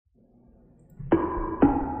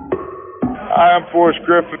I'm Forrest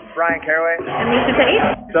Griffin. Brian Caraway. And Lisa Tate.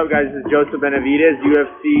 What's up, guys? This is Joseph Benavidez,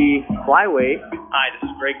 UFC flyweight. Hi, this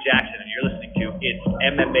is Greg Jackson, and you're listening to It's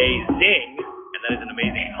MMA Zing, and that is an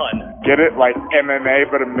amazing pun. Get it? Like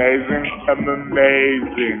MMA, but amazing?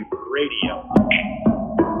 Amazing. Radio.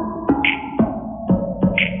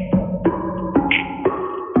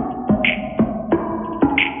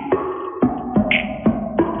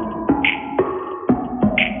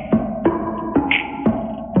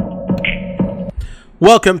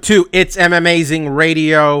 Welcome to It's MMAzing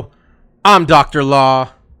Radio. I'm Dr. Law.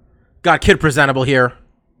 Got Kid Presentable here.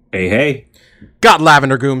 Hey, hey. Got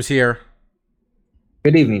Lavender Gooms here.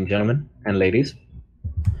 Good evening, gentlemen and ladies.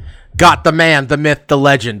 Got the man, the myth, the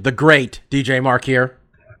legend, the great DJ Mark here.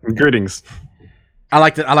 Greetings. I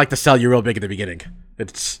like to sell you real big at the beginning.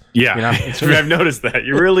 It's I've noticed that.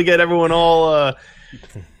 You really get everyone all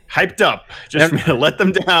hyped up. Just let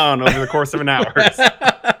them down over the course of an hour.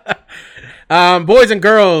 Boys and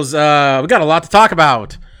girls, we got a lot to talk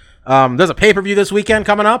about. There's a pay-per-view this weekend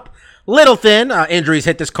coming up. Little thin. Injuries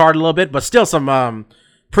hit this card a little bit, but still some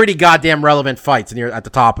pretty goddamn relevant fights near at the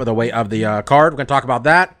top of the card. We're going to talk about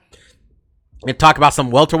that. We're going to talk about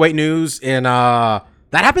some welterweight news that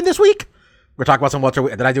happened this week. We're talking about some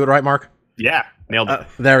welterweight. Did I do it right, Mark? Yeah, nailed it.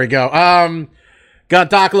 There we go. Gonna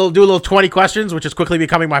do a little 20 questions, which is quickly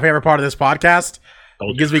becoming my favorite part of this podcast.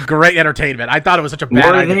 It gives me great entertainment. I thought it was such a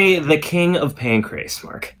bad idea. Were they the king of pancreas,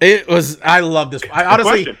 Mark? It was. I love this. I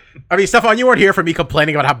honestly, Stefan, you weren't here for me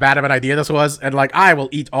complaining about how bad of an idea this was, and I will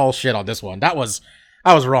eat all shit on this one. I was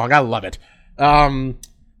wrong. I love it.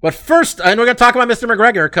 But first, and we're gonna talk about Mr.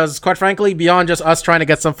 McGregor because, quite frankly, beyond just us trying to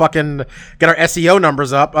get our SEO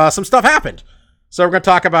numbers up, some stuff happened. So we're gonna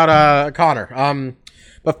talk about Conor.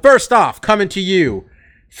 But first off, coming to you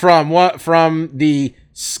from the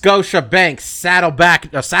Scotiabank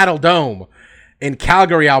Saddle Dome in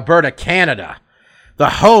Calgary, Alberta, Canada, the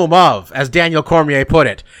home of, as Daniel Cormier put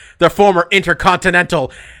it, the former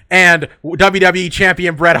Intercontinental and WWE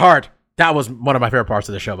champion Bret Hart. That was one of my favorite parts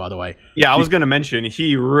of the show, by the way. Yeah, I was going to mention,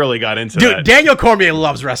 he really got into that. Dude, Daniel Cormier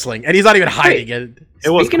loves wrestling, and he's not even hiding it.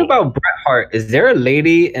 Speaking about Bret Hart, is there a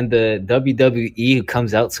lady in the WWE who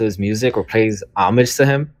comes out to his music or pays homage to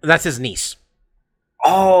him? That's his niece.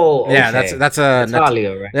 Oh, okay. Yeah, that's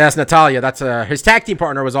Natalia, right? That's Natalia. That's his tag team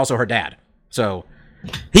partner was also her dad. So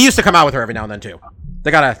he used to come out with her every now and then too. They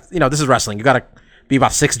gotta, this is wrestling. You gotta be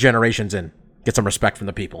about 6 generations in, get some respect from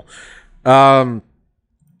the people. But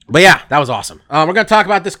yeah, that was awesome. We're gonna talk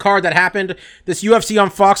about this card that happened, this UFC on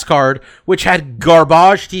Fox card, which had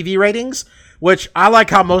garbage TV ratings. Which I like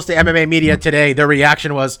how most of the MMA media today, their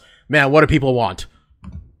reaction was, "Man, what do people want?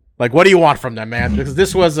 What do you want from them, man?" Because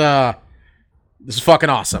this is fucking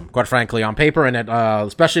awesome, quite frankly, on paper, and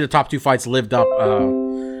especially the top 2 fights lived up,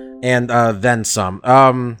 and then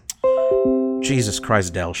some. Jesus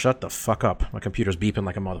Christ, Dell, shut the fuck up. My computer's beeping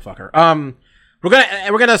like a motherfucker.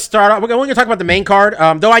 We're gonna start off. We're gonna talk about the main card.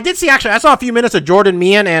 Though I saw a few minutes of Jordan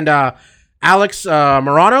Meehan and Alex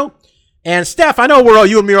Morano. And Steph, I know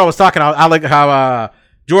you and me were always talking about how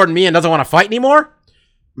Jordan Meehan doesn't want to fight anymore.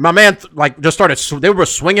 My man just started. They were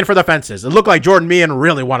swinging for the fences. It looked like Jordan Meehan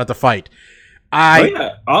really wanted to fight.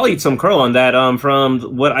 I'll eat some curl on that.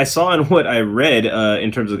 From what I saw and what I read,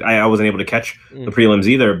 in terms of I wasn't able to catch the prelims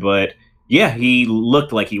either, but yeah, he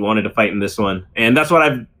looked like he wanted to fight in this one, and that's what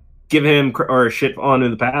I've given him shit on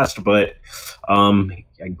in the past. But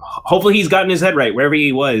hopefully he's gotten his head right wherever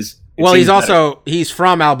he was. Well, he's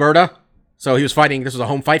from Alberta, so he was fighting. This was a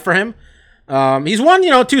home fight for him. He's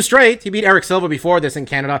won 2 straight. He beat Eric Silva before this in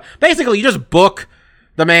Canada. Basically, you just book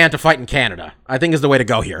the man to fight in Canada, I think, is the way to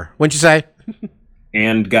go here. Wouldn't you say?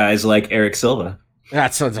 And guys like Eric Silva.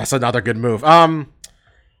 That's another good move.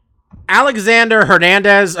 Alexander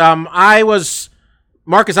Hernandez. I was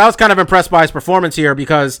kind of impressed by his performance here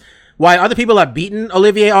because while other people have beaten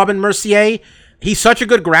Olivier Aubin-Mercier, he's such a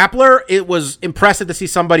good grappler. It was impressive to see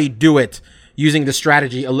somebody do it using the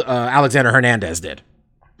strategy Alexander Hernandez did.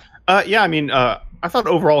 I thought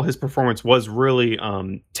overall his performance was really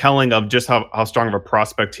telling of just how strong of a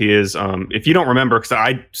prospect he is. If you don't remember, because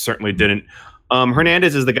I certainly didn't,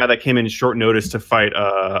 Hernandez is the guy that came in short notice to fight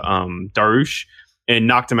Darush and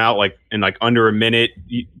knocked him out in under a minute.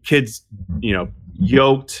 Kid's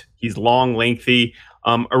yoked. He's long, lengthy.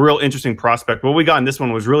 A real interesting prospect. What we got in this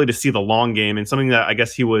one was really to see the long game, and something that I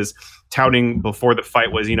guess he was touting before the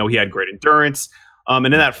fight was, he had great endurance. And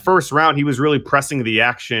in that first round, he was really pressing the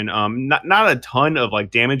action. Not a ton of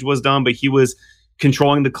damage was done, but he was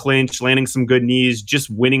controlling the clinch, landing some good knees, just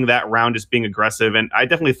winning that round, just being aggressive. And I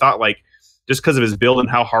definitely thought just because of his build and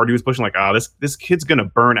how hard he was pushing. Like, this kid's gonna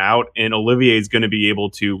burn out, and Olivier is gonna be able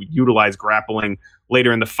to utilize grappling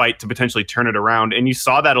later in the fight to potentially turn it around. And you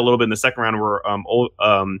saw that a little bit in the second round where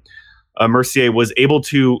Mercier was able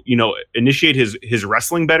to, initiate his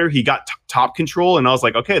wrestling better. He got top control, and I was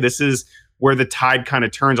like, okay, this is where the tide kind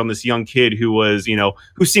of turns on this young kid who was,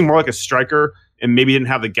 who seemed more like a striker and maybe didn't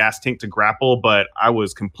have the gas tank to grapple, but I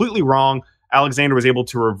was completely wrong. Alexander was able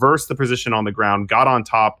to reverse the position on the ground, got on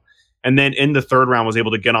top, and then in the third round was able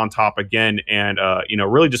to get on top again and,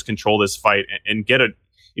 really just control this fight and get a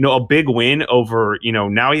big win over,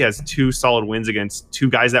 now he has 2 solid wins against 2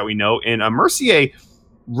 guys that we know. And Mercier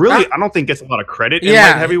really, I don't think gets a lot of credit in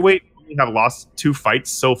light heavyweight. He have lost 2 fights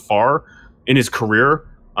so far in his career.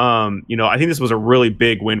 I think this was a really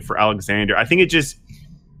big win for Alexander. I think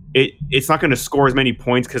it's not going to score as many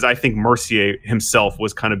points because I think Mercier himself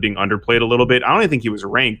was kind of being underplayed a little bit. I don't even think he was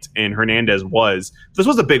ranked, and Hernandez was. This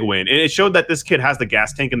was a big win, and it showed that this kid has the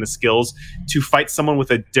gas tank and the skills to fight someone with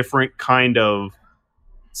a different kind of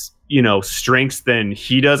strengths than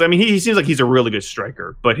he does. I mean, he seems like he's a really good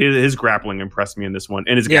striker, but his grappling impressed me in this one,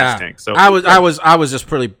 and his gas tank. So I was just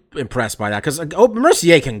pretty impressed by that because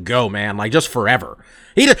Mercier can go, man, like just forever.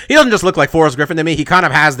 He doesn't just look like Forrest Griffin to me. He kind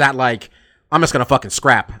of has that like I'm just gonna fucking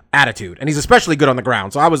scrap attitude, and he's especially good on the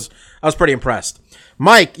ground. So I was pretty impressed.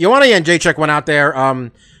 Mike, Joanna Jędrzejczyk went out there,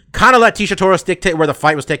 kind of let Tecia Torres dictate where the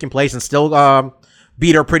fight was taking place, and still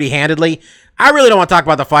beat her pretty handedly. I really don't want to talk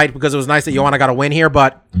about the fight because it was nice that Joanna got a win here,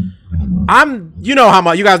 but you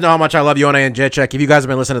guys know how much I love Joanna Jędrzejczyk. If you guys have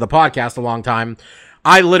been listening to the podcast a long time,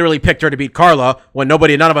 I literally picked her to beat Carla when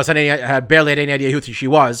none of us had barely had any idea who she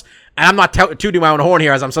was. And I'm not tooting my own horn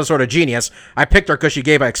here as I'm some sort of genius. I picked her because she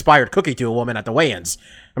gave an expired cookie to a woman at the weigh-ins.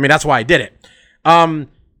 I mean, that's why I did it.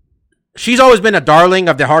 She's always been a darling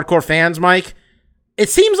of the hardcore fans, Mike. It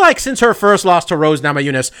seems like since her first loss to Rose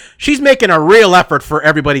Namajunas, she's making a real effort for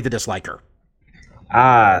everybody to dislike her.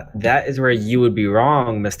 That is where you would be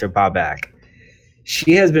wrong, Mr. Babak.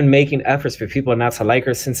 She has been making efforts for people not to like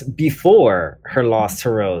her since before her loss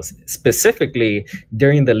to Rose. Specifically,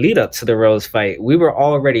 during the lead up to the Rose fight, we were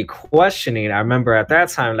already questioning. I remember at that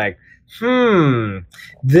time, like,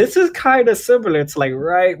 this is kind of similar to like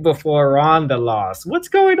right before Ronda lost. What's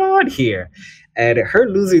going on here? And her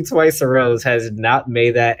losing twice to Rose has not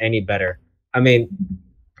made that any better. I mean,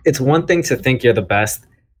 it's one thing to think you're the best.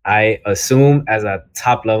 I assume as a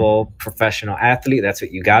top level professional athlete, that's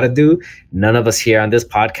what you got to do. None of us here on this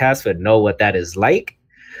podcast would know what that is like,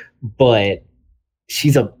 but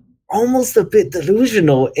she's almost a bit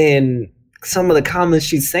delusional in some of the comments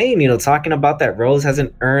she's saying, talking about that Rose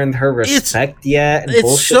hasn't earned her respect yet. And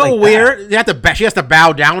it's so like weird. She has to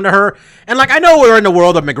bow down to her. And like, I know we're in the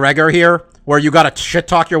world of McGregor here where you got to shit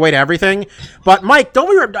talk your way to everything. But Mike,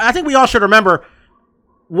 I think we all should remember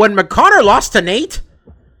when McConnor lost to Nate,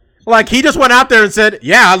 like, he just went out there and said,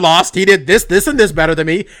 yeah, I lost. He did this, and this better than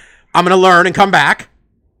me. I'm going to learn and come back,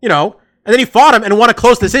 And then he fought him and won a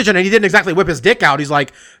close decision, and he didn't exactly whip his dick out. He's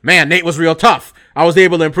like, man, Nate was real tough. I was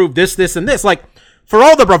able to improve this, and this. Like, for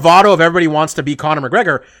all the bravado of everybody wants to be Conor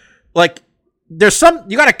McGregor, like, you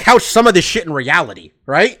got to couch some of this shit in reality,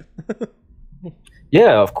 right?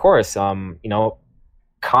 Yeah, of course.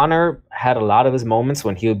 Conor had a lot of his moments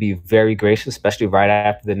when he would be very gracious, especially right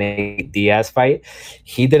after the Nate Diaz fight.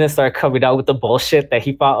 He didn't start coming out with the bullshit that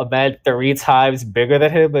he fought a man 3 times bigger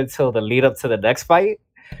than him until the lead up to the next fight.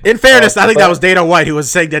 In fairness, I think that was Dana White who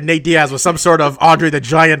was saying that Nate Diaz was some sort of Andre the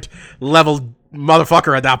Giant level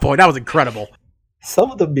motherfucker at that point. That was incredible.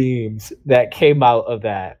 Some of the memes that came out of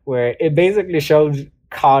that, where it basically showed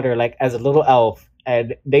Conor like as a little elf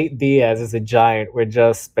and Nate Diaz as a giant, were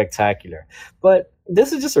just spectacular. But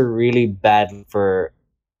this is just a really bad for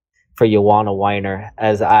Joanna Weiner,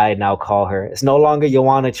 as I now call her. It's no longer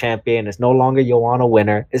Joanna champion. It's no longer Joanna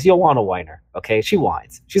winner. It's Joanna Weiner. Okay, she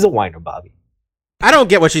whines. She's a whiner, Bobby. I don't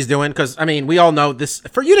get what she's doing because, I mean, we all know this.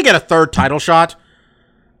 For you to get a third title shot,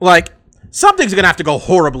 like, something's going to have to go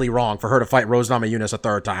horribly wrong for her to fight Rose Namajunas a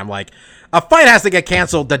third time. Like, a fight has to get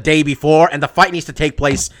canceled the day before, and the fight needs to take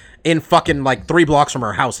place in fucking, like, 3 blocks from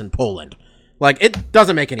her house in Poland. Like, it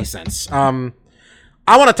doesn't make any sense.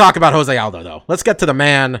 I want to talk about Jose Aldo, though. Let's get to the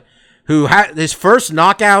man who had his first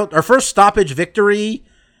knockout, or first stoppage victory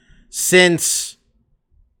since,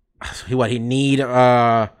 he need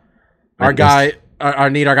our guy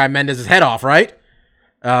Mendez's head off, right?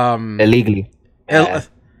 Illegally. Well,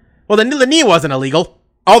 the knee wasn't illegal.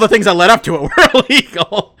 All the things that led up to it were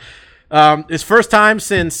illegal. His first time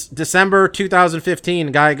since December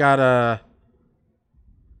 2015, guy got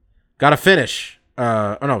a finish.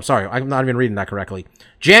 Sorry, I'm not even reading that correctly.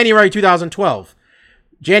 January 2012.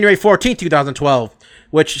 January 14th, 2012,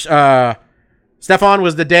 which Stefan,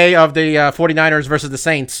 was the day of the 49ers versus the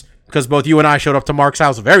Saints, because both you and I showed up to Mark's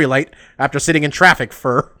house very late after sitting in traffic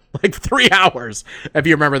for like 3 hours, if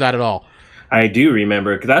you remember that at all. I do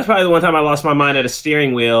remember, because that's probably the one time I lost my mind at a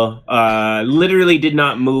steering wheel. Literally did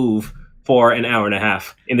not move for an hour and a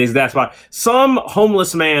half in the exact spot. Some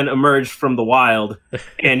homeless man emerged from the wild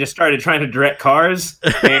and just started trying to direct cars,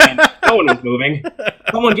 and no one was moving.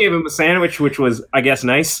 Someone gave him a sandwich, which was, I guess,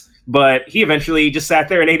 nice, but he eventually just sat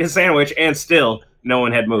there and ate his sandwich, and still no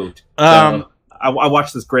one had moved. So I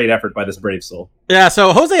watched this great effort by this brave soul. Yeah,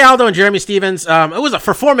 so Jose Aldo and Jeremy Stephens, it was a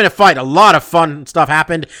 4-minute fight. A lot of fun stuff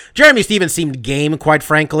happened. Jeremy Stephens seemed game, quite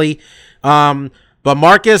frankly. But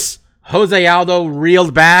Marcus, Jose Aldo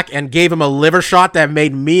reeled back and gave him a liver shot that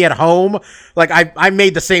made me at home. Like, I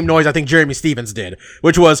made the same noise I think Jeremy Stephens did,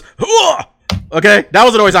 which was, "Hooah!" Okay? That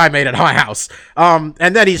was the noise I made at my house. And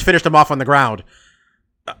then he's finished him off on the ground.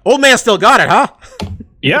 Old man still got it, huh?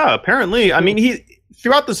 Yeah, apparently. I mean,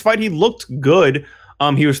 throughout this fight, he looked good.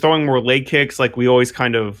 He was throwing more leg kicks, like we always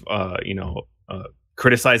kind of,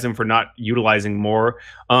 criticize him for not utilizing more.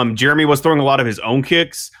 Jeremy was throwing a lot of his own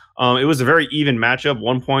kicks. It was a very even matchup.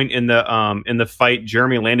 One point in the fight,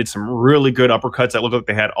 Jeremy landed some really good uppercuts that looked like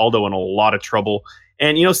they had Aldo in a lot of trouble.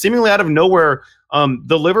 And, seemingly out of nowhere,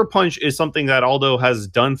 the liver punch is something that Aldo has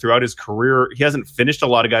done throughout his career. He hasn't finished a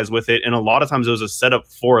lot of guys with it, and a lot of times it was a setup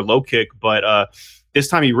for a low kick, but this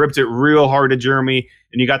time he ripped it real hard to Jeremy,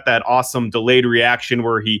 and you got that awesome delayed reaction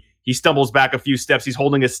where he stumbles back a few steps. He's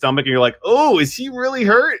holding his stomach, and you're like, oh, is he really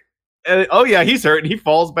hurt? Oh, yeah, he's hurt, and he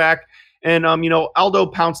falls back. And, Aldo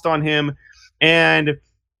pounced on him, and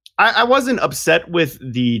I wasn't upset with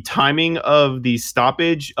the timing of the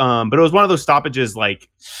stoppage, but it was one of those stoppages, like,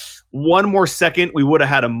 one more second, we would have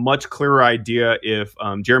had a much clearer idea if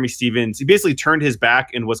Jeremy Stephens, he basically turned his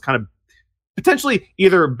back and was kind of potentially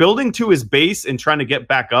either building to his base and trying to get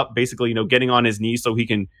back up, basically, getting on his knees so he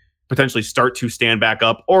can potentially start to stand back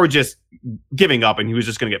up, or just giving up and he was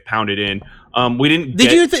just going to get pounded in. We didn't.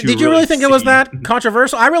 Did you really think it was that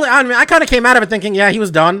controversial? I kind of came out of it thinking, yeah, he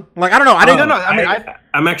was done. Like, I don't know.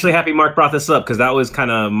 I'm actually happy Mark brought this up, because that was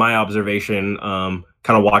kind of my observation.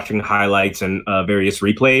 Kind of watching highlights and various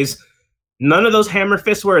replays. None of those hammer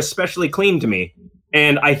fists were especially clean to me.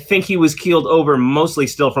 And I think he was keeled over mostly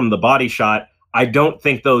still from the body shot. I don't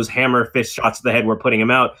think those hammer fist shots to the head were putting him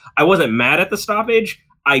out. I wasn't mad at the stoppage.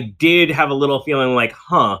 I did have a little feeling like,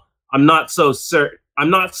 I'm not so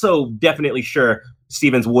definitely sure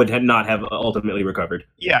Stephens would not have ultimately recovered.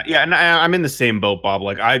 Yeah, and I'm in the same boat, Bob.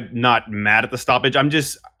 Like, I'm not mad at the stoppage.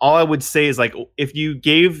 All I would say is, like, if you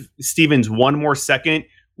gave Stephens one more second,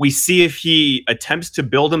 we see if he attempts to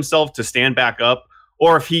build himself to stand back up,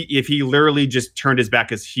 or if he literally just turned his back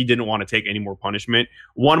because he didn't want to take any more punishment.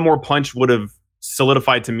 One more punch would have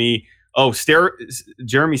solidified to me,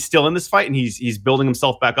 Jeremy's still in this fight and he's building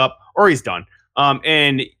himself back up, or he's done.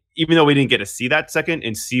 And even though we didn't get to see that second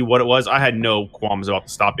and see what it was, I had no qualms about the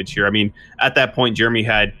stoppage here. I mean, at that point, Jeremy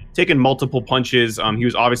had taken multiple punches. He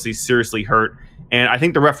was obviously seriously hurt. And I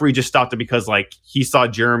think the referee just stopped it because, like, he saw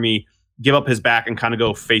Jeremy give up his back and kind of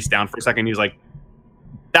go face down for a second. He was like,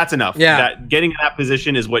 that's enough. Yeah. That getting in that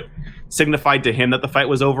position is what signified to him that the fight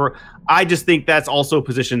was over. I just think that's also a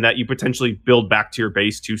position that you potentially build back to your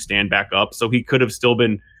base to stand back up. So he could have still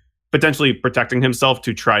been potentially protecting himself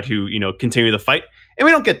to try to, continue the fight. And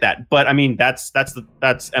we don't get that. But I mean, that's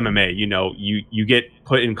MMA. You get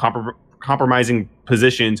put in compromising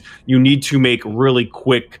positions. You need to make really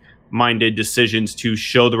quick-minded decisions to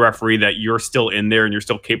show the referee that you're still in there and you're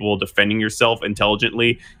still capable of defending yourself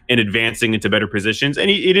intelligently and advancing into better positions. And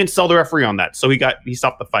he didn't sell the referee on that. So he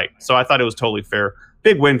stopped the fight. So I thought it was totally fair.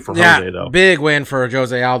 Big win for Jose, though. Big win for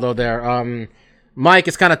Jose Aldo there. Mike,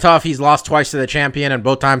 it's kind of tough. He's lost twice to the champion, and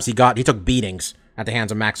both times he took beatings at the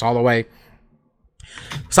hands of Max Holloway.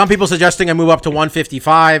 Some people suggesting a move up to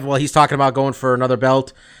 155. Well, he's talking about going for another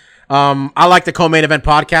belt. I like the co-main event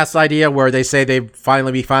podcast idea where they say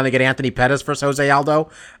we finally get Anthony Pettis versus Jose Aldo.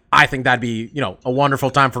 I think that'd be, a wonderful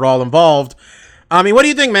time for all involved. I mean, what do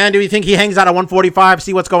you think, man? Do you think he hangs out at 145,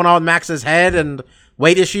 see what's going on with Max's head and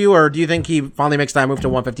weight issue, or do you think he finally makes that move to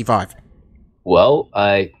 155? Well,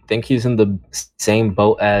 I think he's in the same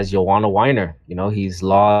boat as Joanna Weiner. He's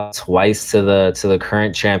lost twice to the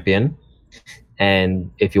current champion.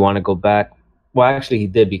 And if you want to go back, well, actually he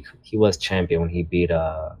did. He was champion when he beat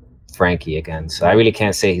Frankie again. So I really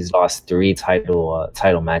can't say he's lost 3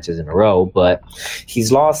 title matches in a row, but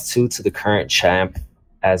he's lost 2 to the current champ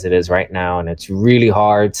as it is right now, and it's really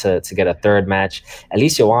hard to get a third match. At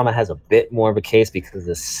least Joanna has a bit more of a case because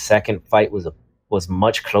the second fight was was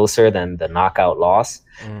much closer than the knockout loss.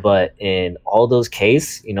 But in all those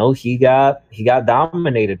cases, he got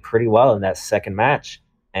dominated pretty well in that second match.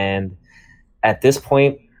 And at this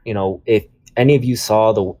point, if any of you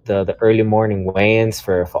saw the early morning weigh-ins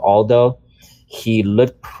for Aldo, he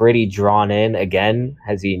looked pretty drawn in again,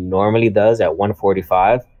 as he normally does at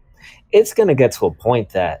 145. It's going to get to a point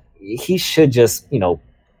that he should just,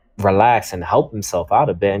 relax and help himself out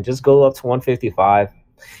a bit and just go up to 155.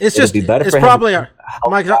 It'll be better it's for probably him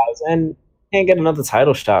and can't get another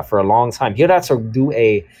title shot for a long time. He'd have to do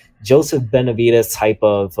a Joseph Benavidez type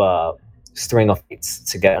of string of fights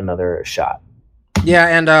to get another shot. Yeah,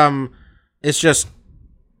 and it's just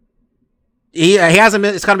he hasn't.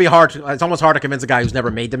 It's gonna be hard. It's almost hard to convince a guy who's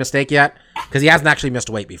never made the mistake yet because he hasn't actually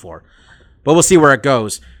missed weight before. But we'll see where it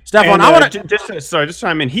goes. Stefan, I want to just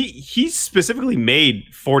chime in. He specifically made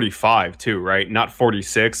 45 too, right? Not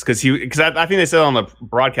 46, because I think they said on the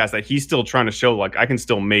broadcast that he's still trying to show like I can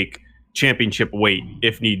still make championship weight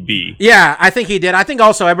if need be. Yeah, I think he did. I think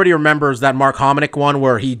also everybody remembers that Mark Hominick one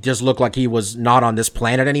where he just looked like he was not on this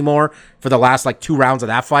planet anymore for the last like 2 rounds of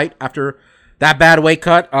that fight after that bad weight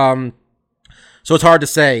cut. So it's hard to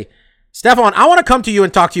say. Stefan, I want to come to you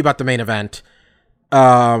and talk to you about the main event.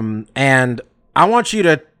 And I want you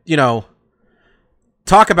to,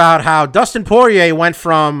 talk about how Dustin Poirier went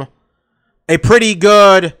from a pretty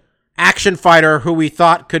good action fighter who we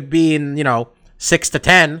thought could be in, 6 to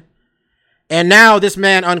 10. And now this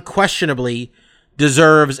man unquestionably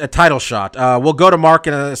deserves a title shot. We'll go to Mark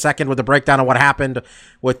in a second with a breakdown of what happened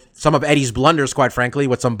with some of Eddie's blunders, quite frankly,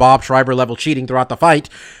 with some Bob Schreiber level cheating throughout the fight.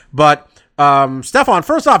 But, Stefan,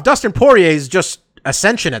 first off, Dustin Poirier's just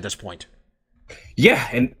ascension at this point. Yeah,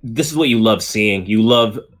 and this is what you love seeing. You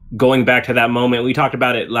love going back to that moment. We talked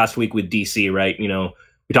about it last week with DC, right? We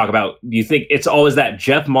talk about, you think it's always that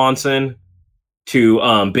Jeff Monson to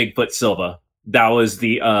Bigfoot Silva. That was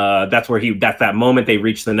that's that moment they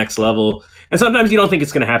reached the next level. And sometimes you don't think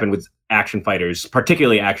it's going to happen with action fighters,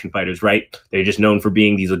 particularly action fighters, right? They're just known for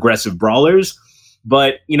being these aggressive brawlers.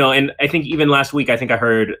 But, and I think even last week, I think I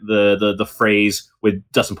heard the phrase with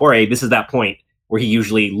Dustin Poirier, this is that point where he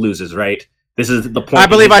usually loses, right? This is the point. I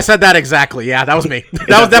believe I said that exactly. Yeah, that was me.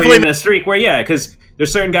 That was definitely in a streak where, because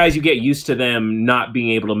there's certain guys you get used to them not being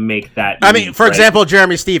able to make that. I mean, for example,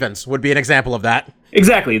 Jeremy Stevens would be an example of that.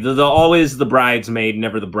 Exactly. The always the bridesmaid,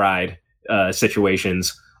 never the bride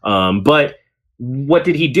situations. But what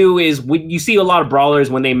did he do is when you see a lot of brawlers,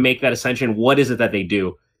 when they make that ascension, what is it that they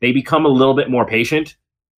do? They become a little bit more patient.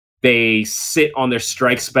 They sit on their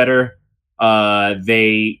strikes better.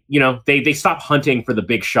 They stop hunting for the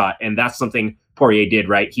big shot, and that's something Poirier did,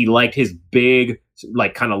 right? He liked his big,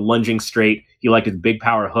 like, kind of lunging straight. He liked his big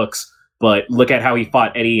power hooks, but look at how he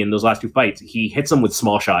fought Eddie in those last 2 fights. He hits him with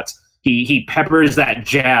small shots. He peppers that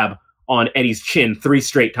jab on Eddie's chin 3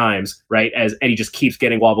 straight times, right? As Eddie just keeps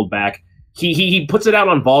getting wobbled back. He puts it out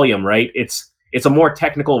on volume, right? It's a more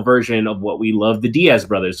technical version of what we love the Diaz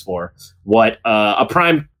brothers for. What a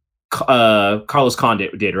prime Carlos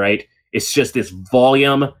Condit did, right? It's just this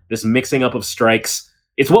volume, this mixing up of strikes.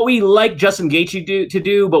 It's what we like Justin Gaethje to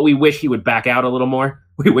do, but we wish he would back out a little more.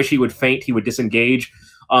 We wish he would feint, he would disengage.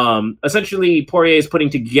 Essentially, Poirier is putting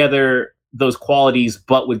together those qualities,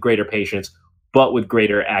 but with greater patience, but with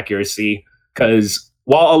greater accuracy. Because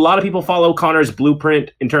while a lot of people follow Conor's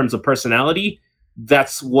blueprint in terms of personality,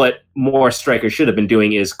 that's what more strikers should have been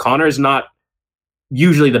doing. Is Conor's not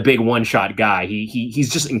usually the big one-shot guy. He's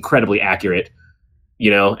just incredibly accurate.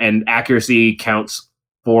 And accuracy counts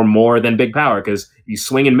for more than big power because you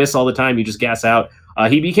swing and miss all the time. You just gas out.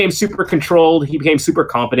 He became super controlled. He became super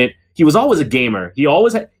competent. He was always a gamer. He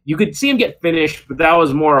always you could see him get finished, but that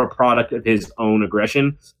was more a product of his own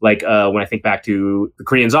aggression. Like when I think back to the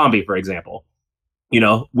Korean Zombie, for example,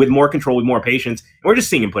 with more control, with more patience, and we're just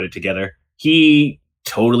seeing him put it together. He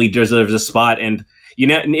totally deserves a spot. And,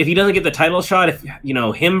 if he doesn't get the title shot, if,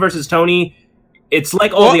 him versus Tony, it's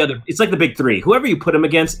like it's like the big 3. Whoever you put him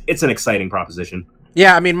against, it's an exciting proposition.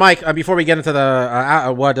 Yeah, I mean, Mike, before we get into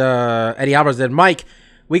the what Eddie Alvarez did, Mike,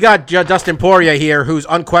 we got Dustin Poirier here, who's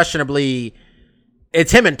unquestionably,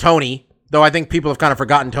 it's him and Tony, though I think people have kind of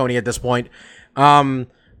forgotten Tony at this point.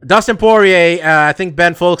 Dustin Poirier, I think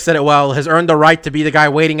Ben Folks said it well, has earned the right to be the guy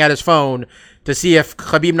waiting at his phone to see if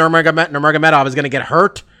Khabib Nurmagomedov is going to get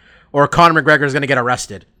hurt or Conor McGregor is going to get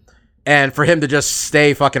arrested. And for him to just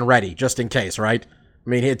stay fucking ready, just in case, right? I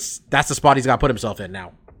mean, that's the spot he's got to put himself in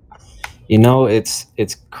now.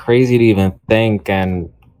 It's crazy to even think, and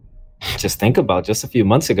just think about just a few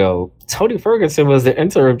months ago, Tony Ferguson was the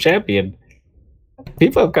interim champion.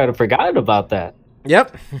 People have kind of forgotten about that.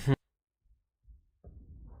 Yep.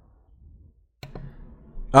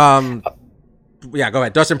 Yeah, go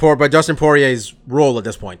ahead. Dustin Poirier's role at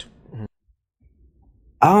this point.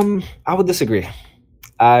 I would disagree.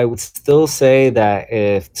 I would still say that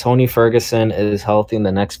if Tony Ferguson is healthy in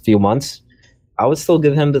the next few months, I would still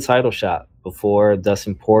give him the title shot before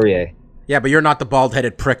Dustin Poirier. Yeah, but you're not the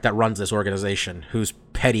bald-headed prick that runs this organization who's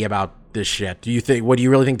petty about this shit. Do you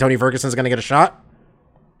really think Tony Ferguson's going to get a shot?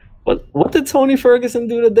 What did Tony Ferguson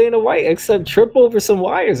do to Dana White except trip over some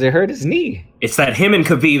wires? It hurt his knee. It's that him and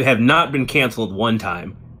Khabib have not been canceled one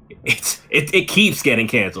time. It keeps getting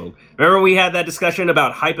canceled. Remember we had that discussion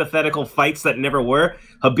about hypothetical fights that never were?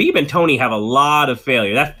 Habib and Tony have a lot of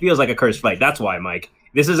failure. That feels like a cursed fight. That's why, Mike.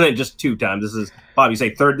 This isn't just 2 times. This is, Bob, you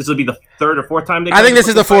say third. This will be the 3rd or 4th time they I think this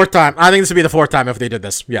is the 4th time. I think this would be the 4th time if they did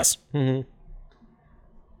this. Yes. Mm-hmm.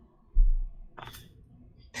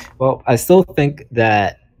 Well, I still think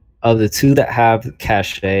that of the 2 that have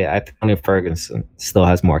cachet, I think Tony Ferguson still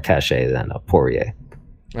has more cachet than Poirier.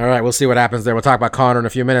 All right, we'll see what happens there. We'll talk about Conor in a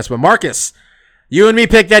few minutes. But Marcus, you and me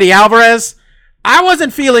picked Eddie Alvarez. I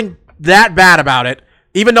wasn't feeling that bad about it,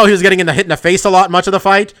 even though he was getting hit in the face a lot much of the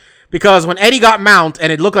fight. Because when Eddie got mount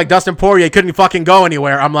and it looked like Dustin Poirier couldn't fucking go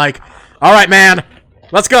anywhere, I'm like, all right, man,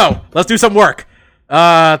 let's go. Let's do some work.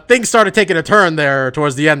 Things started taking a turn there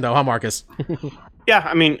towards the end, though, huh, Marcus? Yeah,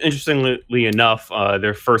 I mean, interestingly enough,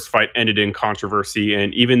 their first fight ended in controversy.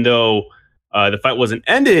 And even though the fight wasn't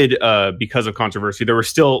ended because of controversy, there were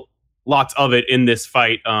still lots of it in this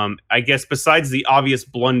fight. I guess besides the obvious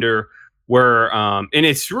blunder where, and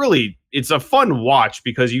it's a fun watch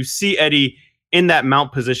because you see Eddie in that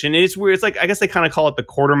mount position. And it's weird. It's like, I guess they kind of call it the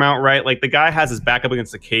quarter mount, right? Like the guy has his back up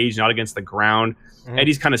against the cage, not against the ground. Mm-hmm.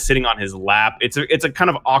 Eddie's kind of sitting on his lap. It's a kind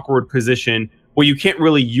of awkward position where you can't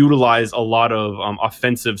really utilize a lot of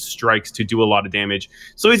offensive strikes to do a lot of damage.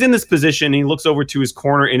 So he's in this position, and he looks over to his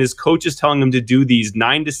corner, and his coach is telling him to do these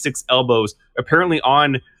 9 to 6 elbows, apparently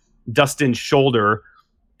on Dustin's shoulder.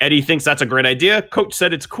 Eddie thinks that's a great idea. Coach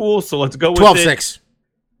said it's cool, so let's go with 12-6.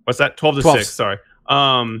 What's that? 12-6, sorry.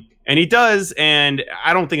 And he does, and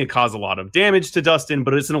I don't think it caused a lot of damage to Dustin,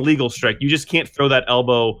 but it's an illegal strike. You just can't throw that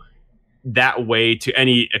elbow that way to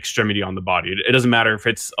any extremity on the body. It doesn't matter if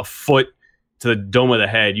it's a foot to the dome of the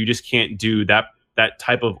head. You just can't do that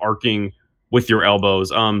type of arcing with your elbows.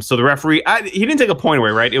 So the referee, he didn't take a point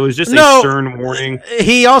away, right? It was just a stern warning.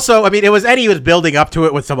 He also, I mean, it was Eddie was building up to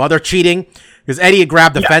it with some other cheating because Eddie had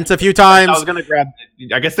grabbed the fence a few times. I was going to grab.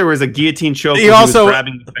 I guess there was a guillotine choke. He also was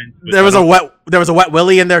grabbing the fence. There was a wet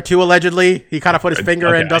willy in there too. Allegedly, he kind of put his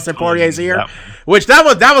finger in Dustin Poirier's ear, which that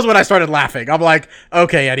was when I started laughing. I'm like,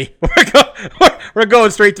 okay, Eddie, we're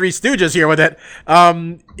going straight Three Stooges here with it.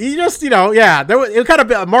 He just, it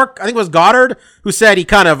kind of Mark. I think it was Goddard who said Eddie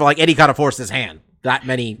kind of forced his hand. That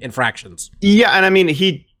many infractions. Yeah, and I mean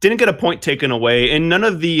he didn't get a point taken away, and none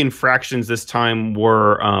of the infractions this time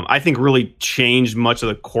were, I think, really changed much of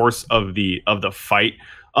the course of the fight,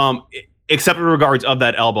 except in regards of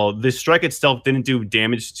that elbow. The strike itself didn't do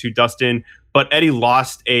damage to Dustin, but Eddie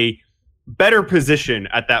lost a better position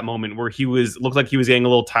at that moment where looked like he was getting a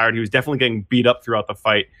little tired. He was definitely getting beat up throughout the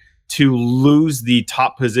fight to lose the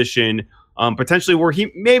top position. Potentially where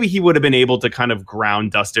he would have been able to kind of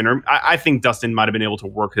ground Dustin, or I think Dustin might have been able to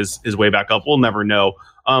work his way back up. We'll never know.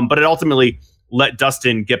 But it ultimately let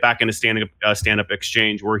Dustin get back into stand-up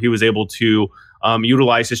exchange where he was able to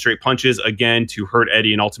utilize his straight punches again to hurt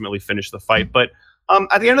Eddie and ultimately finish the fight. But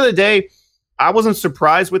at the end of the day, I wasn't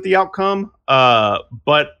surprised with the outcome,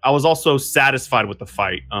 but I was also satisfied with the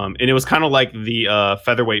fight. And it was kind of like the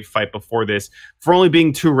featherweight fight before this. For only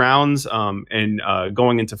being 2 rounds and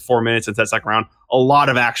going into 4 minutes into that second round, a lot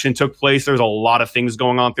of action took place. There was a lot of things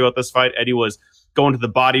going on throughout this fight. Eddie was going to the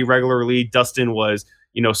body regularly. Dustin was,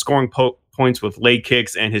 scoring points with leg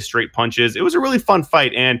kicks and his straight punches. It was a really fun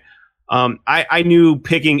fight. And I knew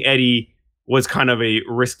picking Eddie was kind of a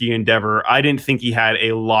risky endeavor. I didn't think he had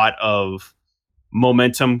a lot of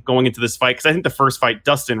momentum going into this fight because I think the first fight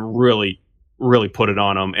Dustin really put it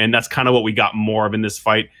on him, and that's kind of what we got more of in this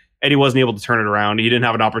fight. Eddie wasn't able to turn it around. He didn't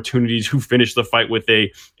have an opportunity to finish the fight with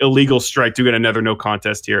a illegal strike to get another no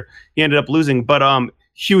contest here. He ended up losing, but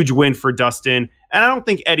huge win for Dustin. And I don't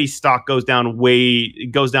think Eddie's stock goes down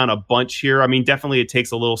a bunch here. I mean, definitely it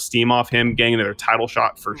takes a little steam off him getting another title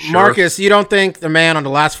shot for sure. Marcus, you don't think the man on the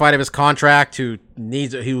last fight of his contract who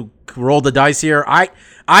rolled the dice here?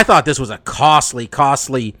 I thought this was a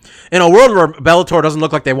costly in a world where Bellator doesn't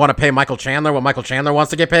look like they want to pay Michael Chandler what Michael Chandler wants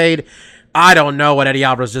to get paid. I don't know what Eddie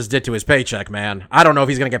Alvarez just did to his paycheck, man. I don't know if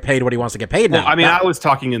he's going to get paid what he wants to get paid now. I mean, I was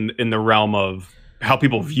talking in the realm of how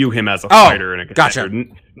people view him as a fighter and a contender.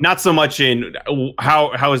 Gotcha. Not so much in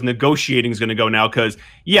how his negotiating is going to go now, because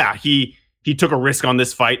he he took a risk on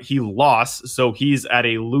this fight. He lost, so he's at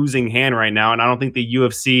a losing hand right now. And I don't think the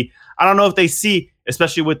UFC, I don't know if they see,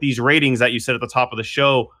 especially with these ratings that you said at the top of the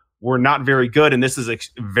show, were not very good. And this is a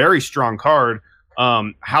very strong card.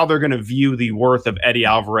 How they're going to view the worth of Eddie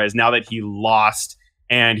Alvarez now that he lost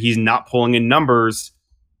and he's not pulling in numbers.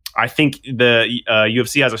 I think the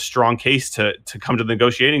UFC has a strong case to come to the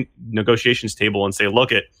negotiations table and say,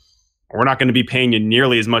 look, we're not going to be paying you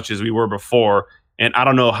nearly as much as we were before. And I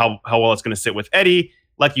don't know how well it's going to sit with Eddie.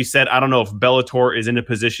 Like you said, I don't know if Bellator is in a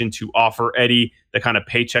position to offer Eddie the kind of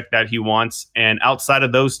paycheck that he wants. And outside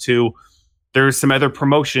of those two, there's some other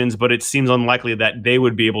promotions, but it seems unlikely that they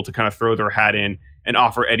would be able to kind of throw their hat in and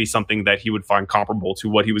offer Eddie something that he would find comparable to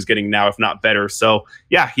what he was getting now, if not better. So,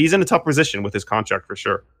 yeah, he's in a tough position with his contract for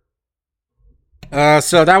sure.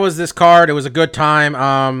 So that was this card. It was a good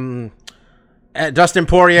time. Dustin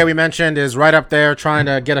Poirier, we mentioned, is right up there trying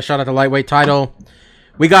to get a shot at the lightweight title.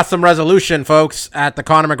 We got some resolution, folks, at the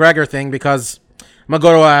Conor McGregor thing because I'm going to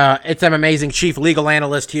go to It's Amazing chief legal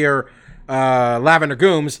analyst here, Lavender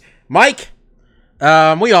Gooms. Mike,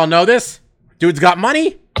 we all know this. Dude's got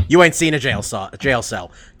money. You ain't seen a jail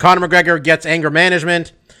cell. Conor McGregor gets anger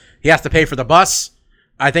management. He has to pay for the bus.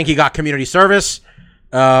 I think he got community service.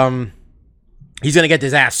 He's going to get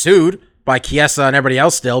his ass sued by Chiesa and everybody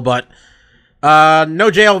else still, but no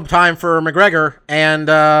jail time for McGregor,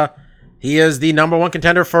 and he is the number one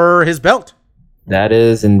contender for his belt. That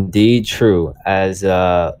is indeed true. As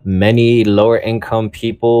many lower income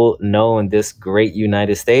people know in this great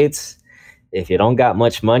United States, if you don't got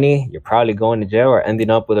much money, you're probably going to jail or ending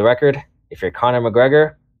up with a record. If you're Conor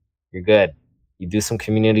McGregor, you're good. You do some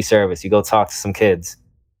community service. You go talk to some kids.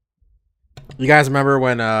 You guys remember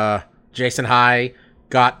when Jason High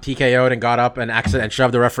got TKO'd and got up and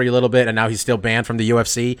shoved the referee a little bit, and now he's still banned from the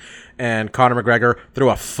UFC, and Conor McGregor threw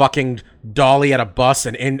a fucking dolly at a bus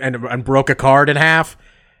and broke a card in half?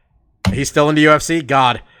 He's still in the UFC?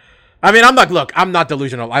 God. I mean, I'm not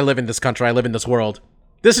delusional. I live in this country. I live in this world.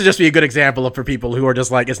 This would just be a good example for people who are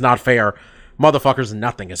just like, it's not fair. Motherfuckers,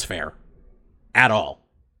 nothing is fair. At all.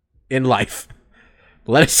 In life.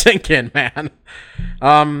 Let it sink in, man.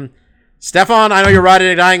 Stefan, I know you're riding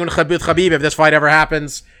and dying with Khabib if this fight ever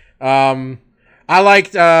happens. I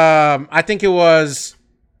liked, I think it was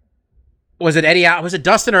it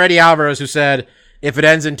Dustin or Eddie Alvarez who said, if it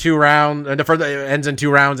ends in 2 rounds,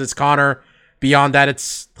 it's Conor. Beyond that,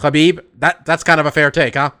 it's Khabib. That's kind of a fair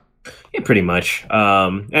take, huh? Yeah, pretty much. I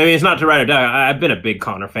mean, it's not to ride or die. I've been a big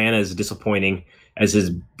Conor fan, as disappointing as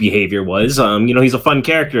his behavior was. He's a fun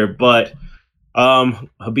character, but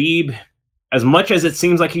Khabib, as much as it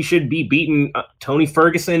seems like he should be beaten, Tony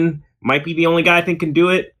Ferguson might be the only guy I think can do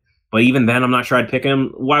it. But even then, I'm not sure I'd pick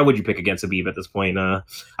him. Why would you pick against Khabib at this point? I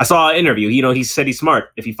saw an interview. He said he's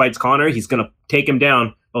smart. If he fights Conor, he's going to take him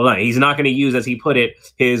down. Well, he's not going to use, as he put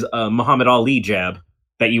it, his Muhammad Ali jab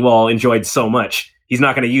that you all enjoyed so much. He's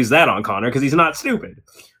not going to use that on Conor because he's not stupid.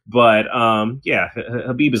 But,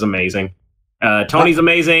 Khabib is amazing. Tony's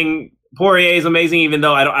amazing. Poirier is amazing, even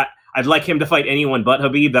though I'd like him to fight anyone but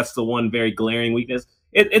Khabib. That's the one very glaring weakness.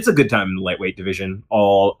 It's a good time in the lightweight division,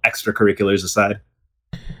 all extracurriculars aside.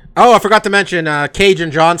 Oh, I forgot to mention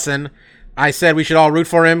Cajun Johnson. I said we should all root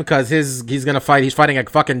for him because he's going to fight. He's fighting a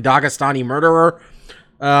fucking Dagestani murderer.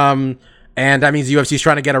 And that means UFC's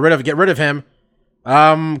trying to get rid of him.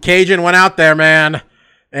 Cajun went out there, man.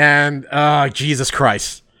 And Jesus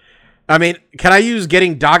Christ. I mean, can I use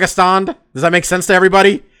getting Dagestan? Does that make sense to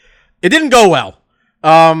everybody? It didn't go well.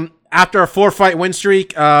 After a 4-fight win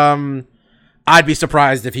streak, I'd be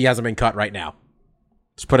surprised if he hasn't been cut right now.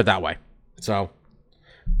 Let's put it that way. So,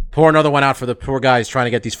 pour another one out for the poor guys trying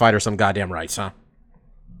to get these fighters some goddamn rights, huh?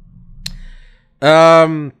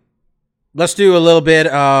 Let's do a little bit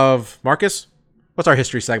of Marcus. What's our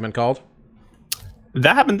history segment called?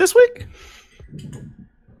 That happened this week?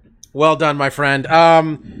 Well done, my friend.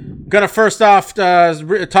 Gonna first off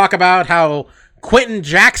talk about how Quentin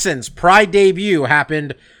Jackson's Pride debut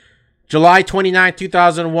happened July 29,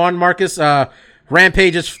 2001. Marcus,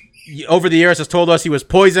 Rampage over the years has told us he was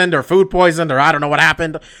poisoned or food poisoned or I don't know what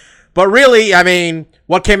happened. But really, I mean,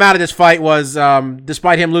 what came out of this fight was,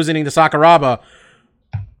 despite him losing to Sakuraba,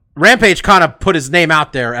 Rampage kind of put his name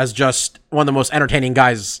out there as just one of the most entertaining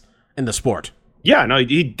guys in the sport. Yeah, no,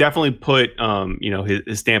 he definitely put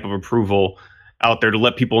his stamp of approval out there to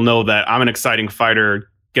let people know that I'm an exciting fighter.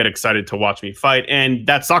 Get excited to watch me fight. And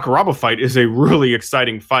that Sakuraba fight is a really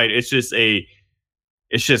exciting fight. It's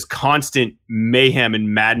just constant mayhem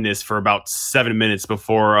and madness for about 7 minutes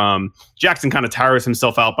before Jackson kind of tires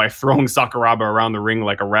himself out by throwing Sakuraba around the ring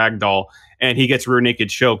like a rag doll, and he gets rear naked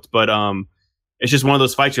choked. But it's just one of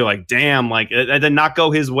those fights you're like, damn, like it did not go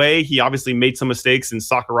his way. He obviously made some mistakes, and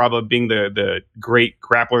Sakuraba, being the great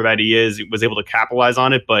grappler that he is, was able to capitalize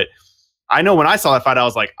on it. But I know when I saw that fight, I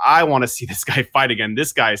was like, I want to see this guy fight again.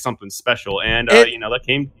 This guy is something special, and that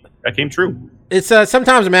came true. It's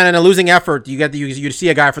sometimes, man, in a losing effort, you see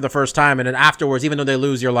a guy for the first time, and then afterwards, even though they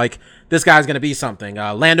lose, you're like, this guy's going to be something.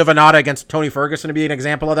 Lando Venata against Tony Ferguson to be an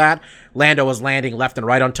example of that. Lando was landing left and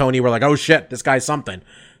right on Tony. We're like, oh shit, this guy's something.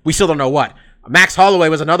 We still don't know what. Max Holloway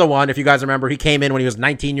was another one. If you guys remember, he came in when he was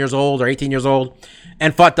 19 years old or 18 years old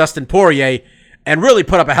and fought Dustin Poirier and really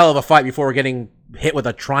put up a hell of a fight before getting hit with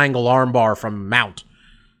a triangle armbar from Mount.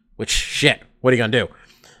 Which, shit, what are you going to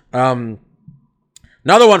do?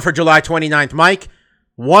 Another one for July 29th, Mike.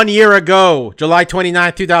 1 year ago, July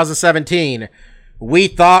 29th, 2017, we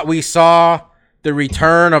thought we saw the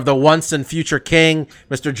return of the once and future king,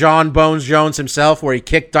 Mr. John Bones Jones himself, where he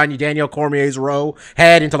kicked Daniel Cormier's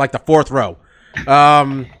head into like the fourth row.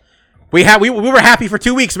 We were happy for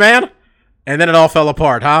 2 weeks, man, and then it all fell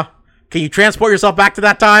apart, huh? Can you transport yourself back to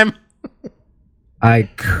that time? I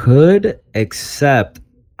could, except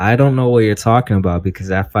I don't know what you're talking about because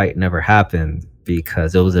that fight never happened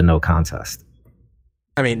because it was a no contest.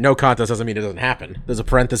 I mean, no contest doesn't mean it doesn't happen. There's a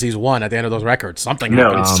parentheses 1 at the end of those records. Something No,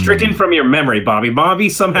 happened. it's stricken from your memory, Bobby. Bobby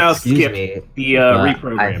somehow skipped the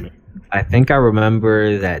reprogramming. I think I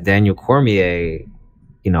remember that Daniel Cormier,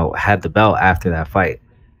 had the belt after that fight.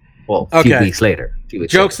 Well, a few weeks later.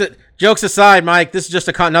 Jokes aside, Mike, this is just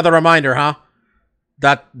another reminder, huh?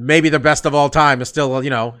 That maybe the best of all time is still,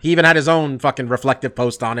 he even had his own fucking reflective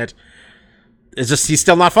post on it. It's just he's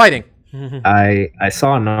still not fighting. I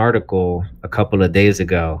saw an article a couple of days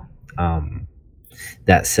ago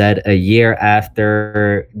that said a year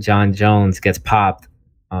after John Jones gets popped,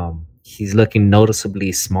 he's looking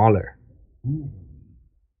noticeably smaller.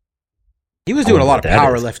 He was doing a lot of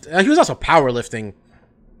powerlifting. He was also powerlifting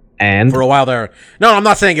and for a while there. No, I'm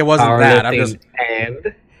not saying it wasn't that. I'm just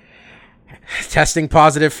and testing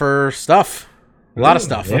positive for stuff. A lot of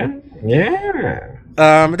stuff. Yeah.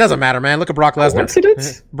 It doesn't matter, man. Look at Brock Lesnar.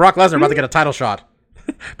 Coincidence? Brock Lesnar about to get a title shot.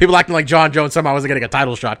 People acting like John Jones somehow wasn't getting a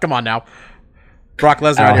title shot. Come on now. Brock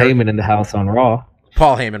Lesnar. Al Heyman in the house on Raw.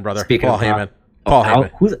 Paul Heyman, brother. Speaking Paul of Heyman. Paul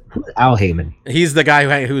Heyman. Who's Al Heyman? He's the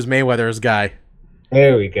guy who's Mayweather's guy.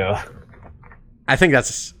 There we go. I think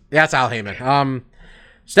that's Al Heyman.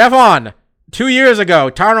 Stefan, 2 years ago,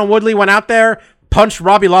 Tyron Woodley went out there, punched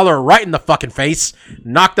Robbie Lawler right in the fucking face,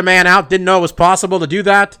 knocked the man out, didn't know it was possible to do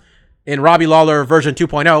that. In Robbie Lawler version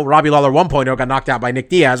 2.0, Robbie Lawler 1.0 got knocked out by Nick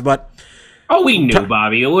Diaz, but... Oh, we knew,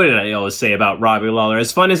 Bobby. What did I always say about Robbie Lawler?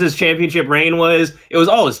 As fun as his championship reign was, it was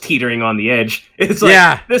always teetering on the edge. It's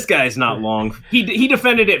like, this guy's not long. He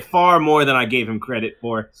defended it far more than I gave him credit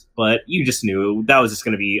for, but you just knew that was just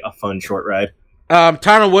going to be a fun short ride.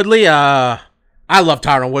 Tyron Woodley, I love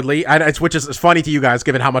Tyron Woodley, which is funny to you guys,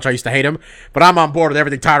 given how much I used to hate him, but I'm on board with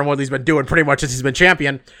everything Tyron Woodley's been doing pretty much since he's been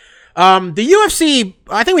champion. The UFC,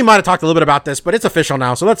 I think we might have talked a little bit about this, but it's official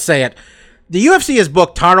now, so let's say it. The UFC has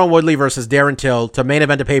booked Tyron Woodley versus Darren Till to main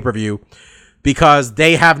event a pay-per-view because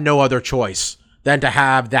they have no other choice than to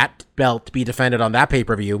have that belt be defended on that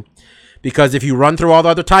pay-per-view, because if you run through all the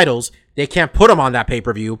other titles, they can't put them on that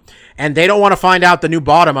pay-per-view, and they don't want to find out the new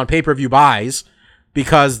bottom on pay-per-view buys,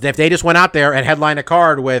 because if they just went out there and headlined a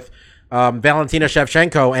card with Valentina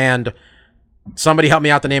Shevchenko and somebody help me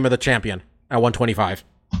out the name of the champion at 125.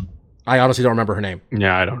 I honestly don't remember her name.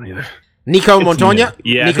 Yeah, I don't either. Nico Montoya?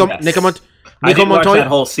 Yeah. Nico I did watch Montoya? that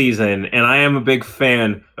whole season, and I am a big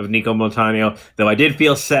fan of Nico Montaño, though I did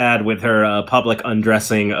feel sad with her public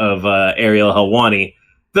undressing of Ariel Helwani,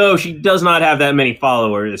 though she does not have that many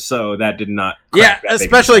followers, so that did not... Yeah,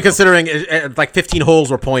 especially considering like 15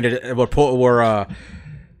 holes were pointed, were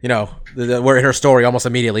in her story almost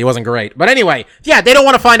immediately. It wasn't great. But anyway, yeah, they don't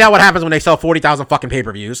want to find out what happens when they sell 40,000 fucking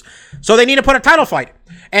pay-per-views, so they need to put a title fight.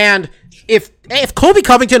 And if Colby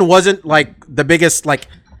Covington wasn't like the biggest, like,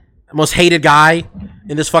 most hated guy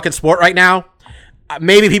in this fucking sport right now,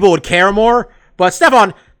 maybe people would care more. But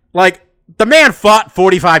Stefan, like, the man fought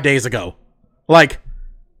 45 days ago. Like,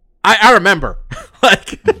 I remember,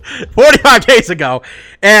 like, 45 days ago,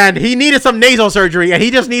 and he needed some nasal surgery, and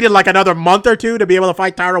he just needed like another month or two to be able to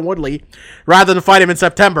fight Tyron Woodley rather than fight him in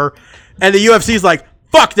September. And the UFC's like,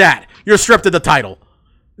 fuck that, you're stripped of the title.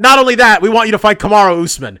 Not only that, we want you to fight Kamaru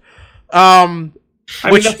Usman. I mean,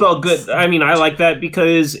 that's all good. I mean, I like that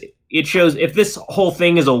because it shows if this whole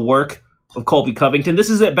thing is a work of Colby Covington, this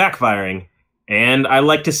is it backfiring. And I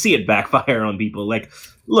like to see it backfire on people. Like,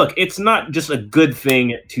 look, it's not just a good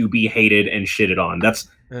thing to be hated and shitted on. That's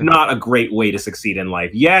not a great way to succeed in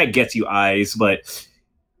life. Yeah, it gets you eyes, but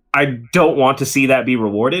I don't want to see that be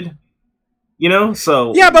rewarded. You know,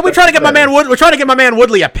 so yeah, but we're trying to get my man Wood. We're trying to get my man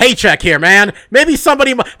Woodley a paycheck here, man. Maybe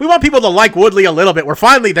somebody. We want people to like Woodley a little bit. We're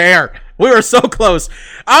finally there. We were so close.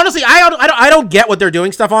 Honestly, I don't get what they're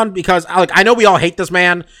doing stuff on because I know we all hate this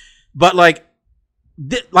man, but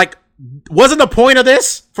wasn't the point of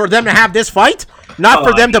this for them to have this fight? Not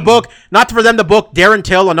for them to book Darren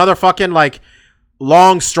Till, another fucking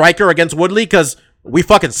long striker against Woodley, because we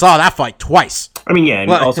fucking saw that fight twice. I mean, yeah,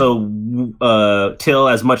 and also Till,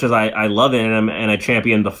 as much as I love him and I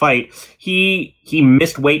champion the fight, he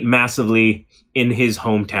missed weight massively in his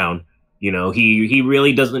hometown. You know, he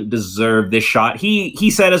really doesn't deserve this shot.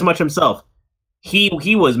 He said as much himself.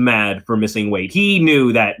 He was mad for missing weight. He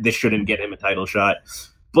knew that this shouldn't get him a title shot,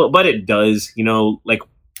 but it does. You know,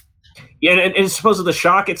 yeah, and it's supposed to the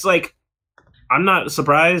shock. It's like, I'm not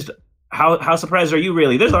surprised. How surprised are you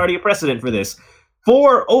really? There's already a precedent for this.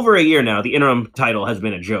 For over a year now, the interim title has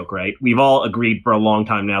been a joke, right? We've all agreed for a long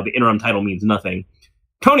time now the interim title means nothing.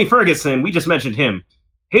 Tony Ferguson, we just mentioned him.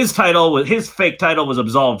 His fake title was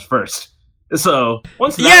absolved first. So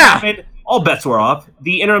once that happened, all bets were off.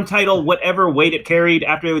 The interim title, whatever weight it carried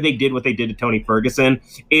after they did what they did to Tony Ferguson,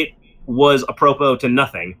 it was apropos to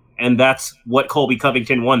nothing. And that's what Colby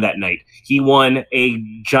Covington won that night. He won a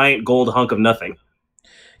giant gold hunk of nothing.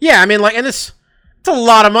 Yeah, I mean, and it's a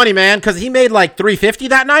lot of money, man, because he made $350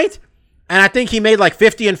 that night, and I think he made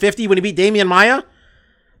 $50 and 50 when he beat Damian Maia.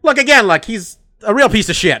 Look, again, he's a real piece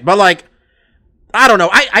of shit, but I don't know.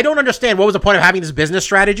 I don't understand what was the point of having this business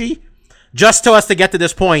strategy just to us to get to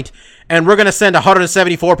this point, and we're going to send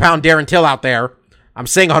 174-pound Darren Till out there. I'm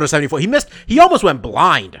saying 174. He almost went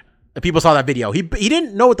blind. If people saw that video. He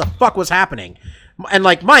didn't know what the fuck was happening. And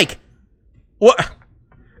Mike, what?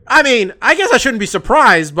 I mean, I guess I shouldn't be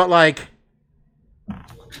surprised, but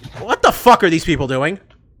what the fuck are these people doing?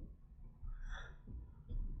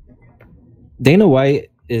 Dana White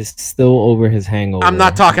is still over his hangover. I'm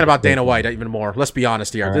not talking about Dana White even more. Let's be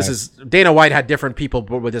honest here. Right. Dana White had different people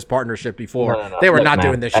with his partnership before. No. They were not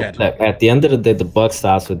doing this shit. At the end of the day, the buck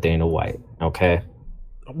stops with Dana White. Okay.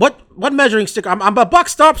 What measuring stick? I'm a buck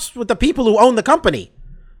stops with the people who own the company.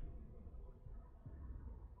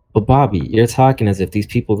 But Bobby, you're talking as if these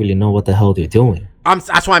people really know what the hell they're doing.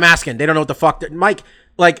 That's why I'm asking. They don't know what the fuck. Mike,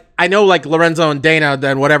 I know Lorenzo and Dana,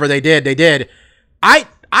 then whatever they did. I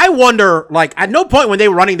wonder, at no point when they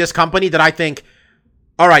were running this company did I think,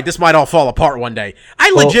 all right, this might all fall apart one day. I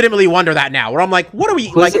legitimately wonder that now, where I'm what are we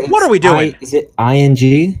what are we doing? Is it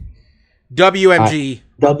ING? WMG.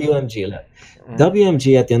 WMG. Look.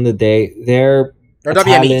 WMG at the end of the day, they're or WME,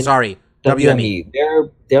 talent, sorry. WME.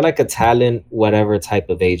 They're like a talent whatever type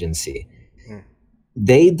of agency.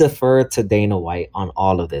 They defer to Dana White on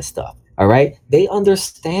all of this stuff. All right. They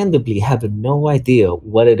understandably have no idea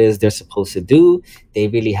what it is they're supposed to do. They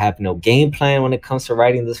really have no game plan when it comes to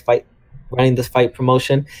running this fight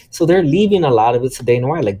promotion. So they're leaving a lot of it to Dana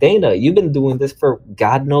White. Dana, you've been doing this for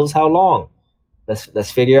God knows how long.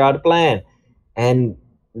 Let's figure out a plan. And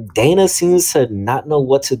Dana seems to not know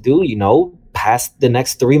what to do, past the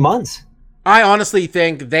next 3 months. I honestly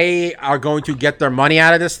think they are going to get their money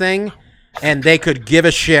out of this thing, and they could give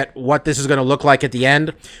a shit what this is going to look like at the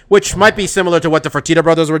end, which might be similar to what the Fertitta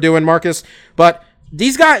brothers were doing, Marcus. But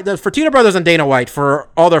these guys, the Fertitta brothers and Dana White, for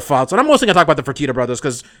all their faults, and I'm mostly going to talk about the Fertitta brothers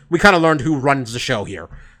because we kind of learned who runs the show here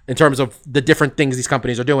in terms of the different things these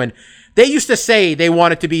companies are doing. They used to say they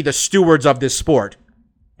wanted to be the stewards of this sport.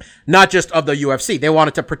 Not just of the UFC. They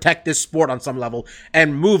wanted to protect this sport on some level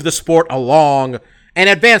and move the sport along and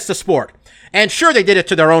advance the sport. And sure, they did it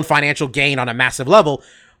to their own financial gain on a massive level,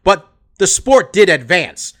 but the sport did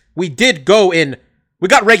advance. We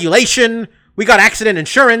got regulation, we got accident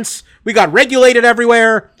insurance, we got regulated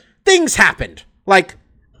everywhere. Things happened.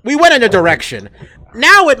 We went in a direction.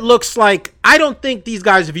 Now it looks like, I don't think these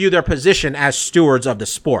guys view their position as stewards of the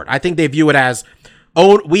sport. I think they view it as,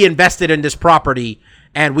 we invested in this property,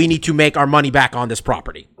 and we need to make our money back on this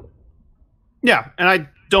property. Yeah, and I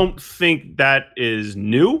don't think that is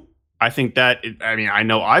new. I think I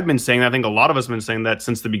know I've been saying that. I think a lot of us have been saying that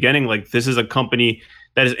since the beginning. This is a company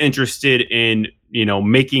that is interested in,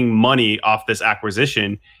 making money off this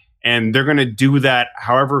acquisition, and they're going to do that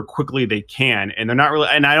however quickly they can. And they're not really,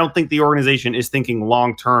 and I don't think the organization is thinking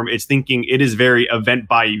long term. It's thinking it is very event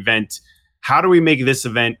by event. How do we make this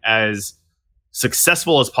event as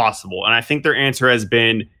successful as possible? And I think their answer has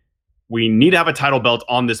been, we need to have a title belt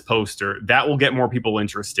on this poster. That will get more people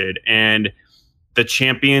interested. And the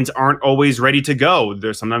champions aren't always ready to go.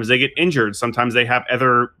 Sometimes they get injured. Sometimes they have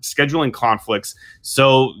other scheduling conflicts.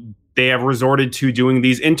 So they have resorted to doing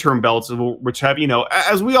these interim belts, which have,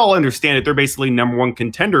 as we all understand it, they're basically number one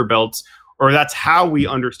contender belts, or that's how we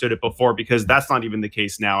understood it before, because that's not even the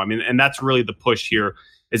case now. I mean, and that's really the push here,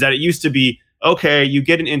 is that it used to be, okay, you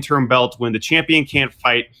get an interim belt when the champion can't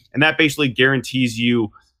fight, and that basically guarantees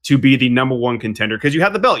you to be the number one contender because you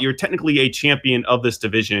have the belt. You're technically a champion of this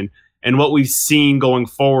division. And what we've seen going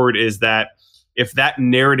forward is that if that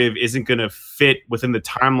narrative isn't going to fit within the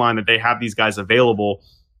timeline that they have these guys available,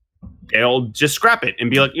 they'll just scrap it and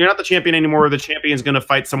be like, you're not the champion anymore. The champion's going to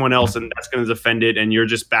fight someone else, and that's going to defend it, and you're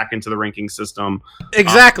just back into the ranking system.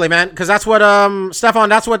 Exactly, man. Because that's what, Stefan,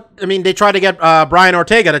 that's what, I mean, they tried to get Brian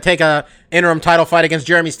Ortega to take a interim title fight against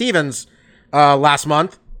Jeremy Stevens last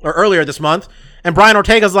month, or earlier this month, and Brian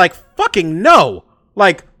Ortega's like, fucking no.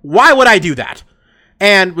 Like, why would I do that?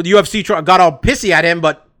 And the UFC got all pissy at him,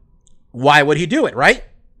 but why would he do it, right?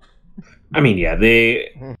 I mean, yeah, the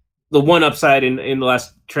one upside in the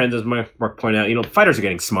last trends, as Mark pointed out, fighters are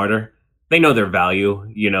getting smarter. They know their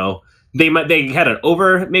value. They had an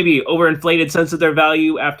overinflated sense of their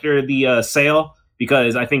value after the sale,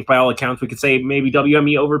 because I think by all accounts we could say maybe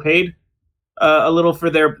WME overpaid a little for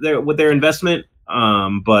their with their investment.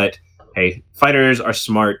 But hey, fighters are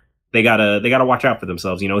smart. They gotta watch out for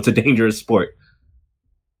themselves. It's a dangerous sport.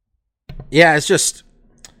 Yeah, it's just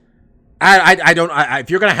if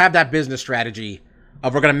you're gonna have that business strategy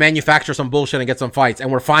of we're gonna manufacture some bullshit and get some fights,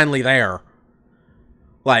 and we're finally there,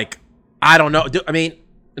 like, I don't know. I mean,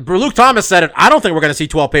 Luke Thomas said it. I don't think we're gonna see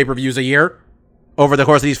 12 pay-per-views a year over the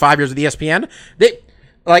course of these 5 years with ESPN.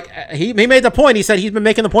 He made the point. He said he's been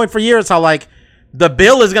making the point for years how, like, the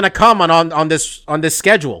bill is gonna come on this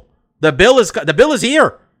schedule. The bill is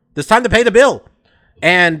here. It's time to pay the bill,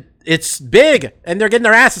 and it's big, and they're getting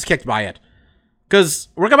their asses kicked by it. Because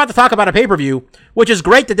we're about to talk about a pay-per-view, which is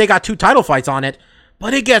great that they got 2 title fights on it,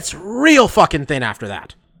 but it gets real fucking thin after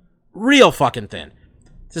that. Real fucking thin.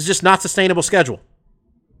 This is just not sustainable schedule.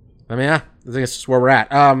 I mean, I think it's just where we're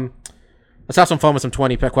at. Let's have some fun with some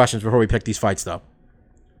 20 questions before we pick these fights, though.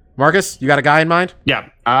 Marcus, you got a guy in mind? Yeah,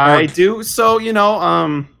 I do. So,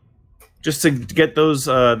 just to get those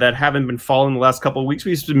that haven't been following the last couple of weeks,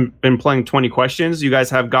 we've been playing 20 questions. You guys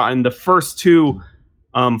have gotten the first 2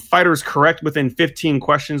 fighters correct within 15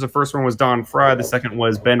 questions. The first one was Don Fry. The second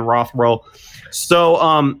was Ben Rothwell. So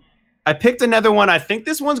I picked another one. I think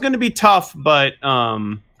this one's going to be tough, but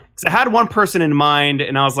 'cause I had one person in mind,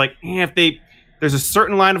 and I was like, there's a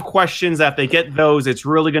certain line of questions that if they get those, it's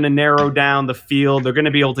really going to narrow down the field. They're going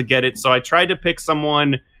to be able to get it. So I tried to pick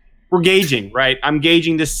someone. We're gauging, right? I'm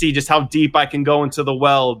gauging to see just how deep I can go into the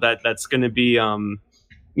well. That's going to be,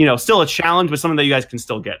 still a challenge, but something that you guys can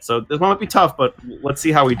still get. So this one might be tough, but let's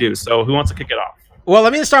see how we do. So who wants to kick it off? Well,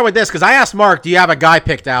 let me start with this, because I asked Mark, do you have a guy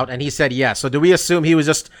picked out? And he said yes. So do we assume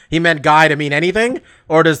he meant guy to mean anything?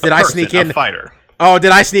 Or did I sneak in? A fighter. Oh,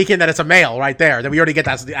 did I sneak in that it's a male right there? That we already get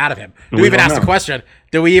that out of him. Do we even ask the question?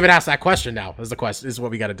 Do we even ask that question now? Is the question. Is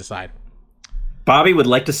what we got to decide. Bobby would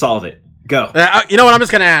like to solve it. Go. You know what? I'm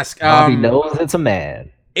just going to ask. Bobby knows it's a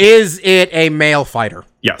man. Is it a male fighter?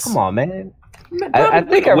 Yes. Come on, man. I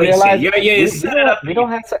think I realized we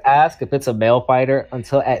don't have to ask if it's a male fighter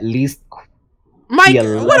until at least Mike,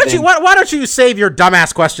 why don't you save your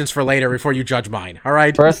dumbass questions for later before you judge mine, all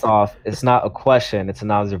right? First off, it's not a question, it's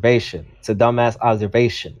an observation. It's a dumbass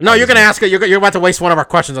observation. No, you're going to ask it. You're about to waste one of our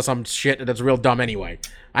questions on some shit that's real dumb anyway.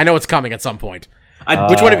 I know it's coming at some point.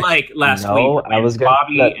 Which one like last week? I was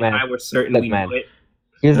Bobby and I were certainly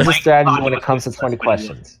Here's the strategy when it comes to 20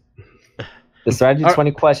 questions. The strategy of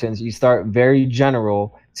 20 questions, you start very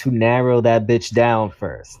general to narrow that bitch down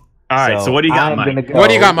first. All right, so what do you got, Mike? What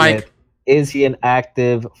do you got, Mike? Is he an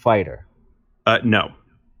active fighter? No.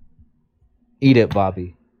 Eat it,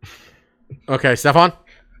 Bobby. Okay, Stefan?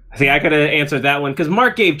 See, I could have answered that one because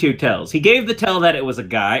Mark gave 2 tells. He gave the tell that it was a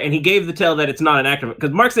guy, and he gave the tell that it's not an active.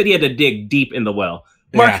 Because Mark said he had to dig deep in the well.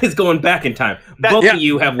 Mark is going back in time. Both of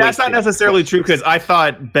you have. That's not necessarily true because I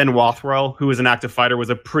thought Ben Rothwell, who was an active fighter, was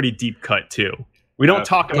a pretty deep cut too. We don't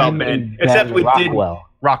talk about Ben, except we did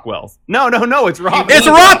Rockwell. No, it's Rockwell. It's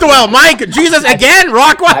Rothwell, Mike. Jesus, again,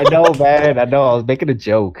 Rockwell. I know, man. I know. I was making a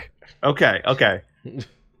joke. Okay.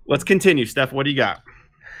 Let's continue, Steph. What do you got?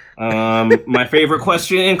 My favorite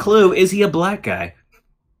question and clue: is he a black guy?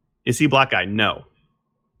 Is he a black guy? No.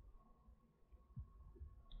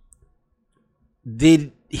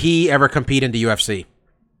 Did he ever compete in the UFC?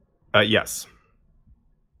 Yes.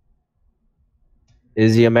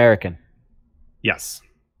 Is he American? Yes.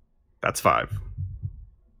 That's 5.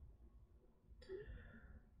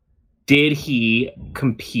 Did he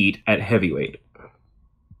compete at heavyweight?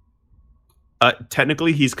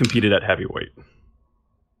 Technically, he's competed at heavyweight.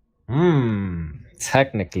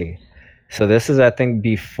 Technically. So this is, I think,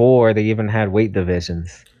 before they even had weight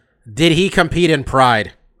divisions. Did he compete in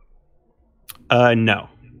Pride? No.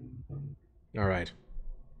 All right.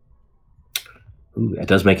 Ooh, that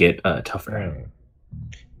does make it tougher.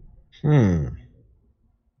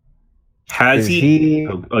 Has Is he? he-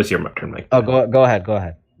 Oh, it's your turn, Mike. Oh, go ahead. Go,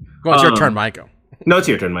 it's your turn, Mike. No, it's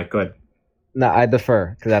your turn, Mike. Go ahead. No, I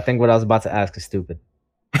defer because I think what I was about to ask is stupid.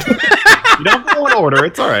 You don't go in order.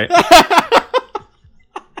 It's all right.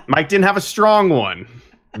 Mike didn't have a strong one.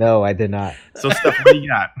 No, I did not. So, Steph, what do you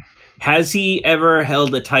got? Has he ever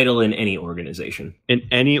held a title in any organization? In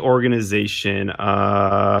any organization, I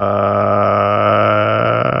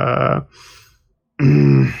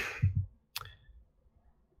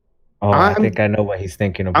think I know what he's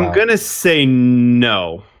thinking about. I'm gonna say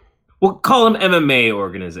no. We'll call them MMA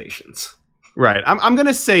organizations. Right. I'm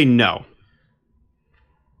gonna say no.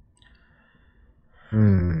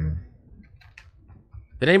 Did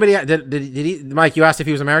anybody? Did he? Mike, you asked if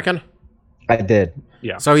he was American. I did.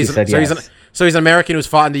 Yeah. So he's said yes. he's an American who's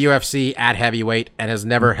fought in the UFC at heavyweight and has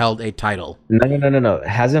never held a title. No.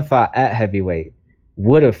 Hasn't fought at heavyweight.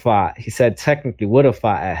 Would have fought. He said technically would have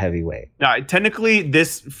fought at heavyweight. Now, technically,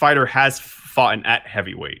 this fighter has fought at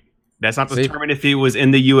heavyweight. That's not determined if he was in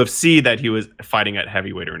the UFC that he was fighting at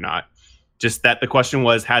heavyweight or not. Just that the question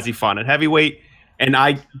was, has he fought at heavyweight? And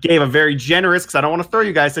I gave a very generous, because I don't want to throw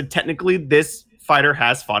you guys, said technically this fighter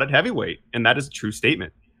has fought at heavyweight. And that is a true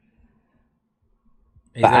statement.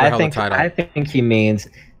 He's never held a title. I think he means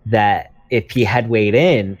that if he had weighed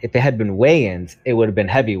in, if it had been weigh-ins, it would have been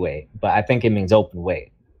heavyweight. But I think it means open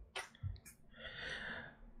weight.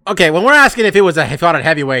 Okay, when we're asking if it was a fought at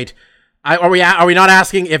heavyweight, are we not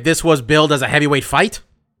asking if this was billed as a heavyweight fight?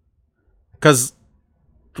 Because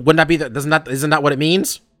wouldn't that be isn't that what it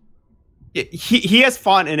means? He has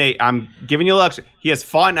fought in a. I'm giving you a lecture. He has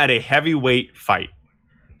fought at a heavyweight fight.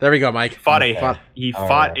 There we go, Mike. He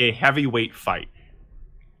fought a heavyweight fight.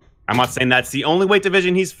 I'm not saying that's the only weight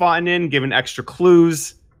division he's fought in. Giving extra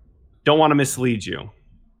clues. Don't want to mislead you.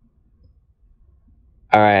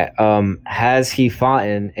 All right. Has he fought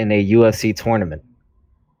in a UFC tournament?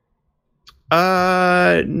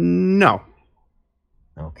 No.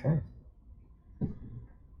 Okay.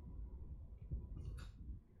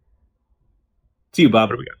 To you, Bob.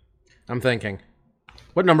 What do we got? I'm thinking.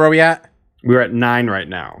 What number are we at? We're at 9 right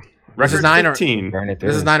now. This is Record 9 15.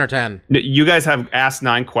 This is 9 or 10. You guys have asked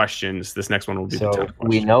 9 questions. This next one will be the 10th So question.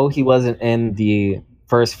 we know he wasn't in the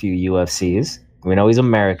first few UFCs. We know he's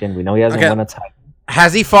American. We know he hasn't won a title.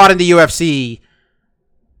 Has he fought in the UFC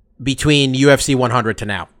between UFC 100 to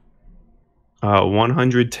now?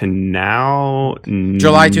 100 to now?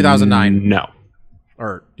 July 2009. No.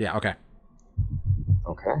 Or yeah, okay.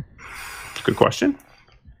 Okay. Good question.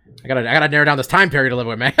 I gotta narrow down this time period a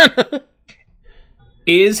little bit, man.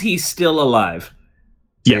 Is he still alive?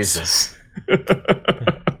 Yes.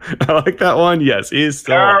 I like that one. Yes, he is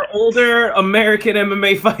still. There are older American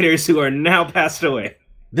MMA fighters who are now passed away.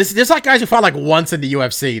 This is like guys who fought like once in the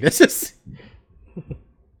UFC. This is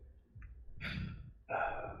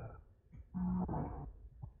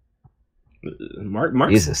Mark's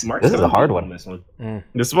Jesus, this is a hard one. This one.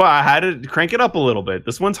 This is why I had to crank it up a little bit.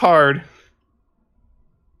 This one's hard.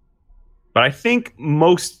 But I think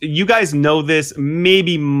most you guys know this.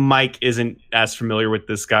 Maybe Mike isn't as familiar with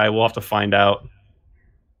this guy. We'll have to find out.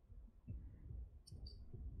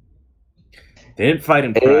 They didn't fight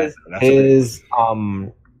in Pride.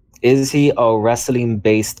 Is he a wrestling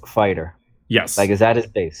based fighter? Yes. Like, is that his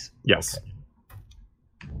base? Yes.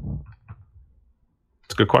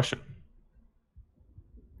 It's a good question.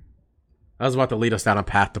 I was about to lead us down a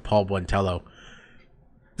path to Paul Buentello.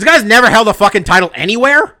 This guy's never held a fucking title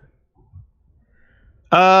anywhere?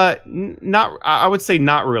 Not. I would say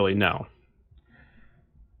not really. No.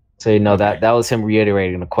 So you know that was him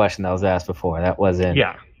reiterating the question that was asked before. That wasn't.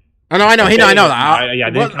 Yeah. Oh, no, I know. I know that. I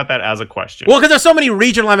didn't cut that as a question. Well, because there's so many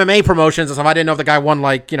regional MMA promotions and stuff. I didn't know if the guy won,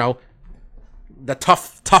 like, the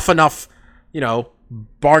tough enough,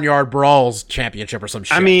 Barnyard Brawls championship or some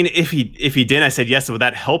shit. I mean, if he didn't, I said yes. Would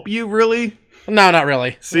that help you really? No, not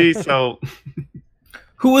really. See, so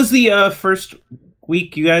Who was the first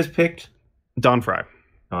week you guys picked? Don Fry.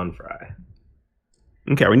 Don Fry.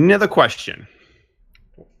 Okay, we need another question.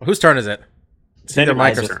 Whose turn is it? It's either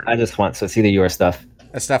Mike's turn. I just want, so it's either your stuff.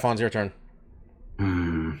 Stefan's your turn.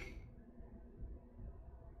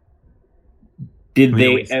 Did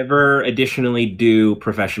they ever additionally do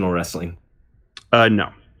professional wrestling?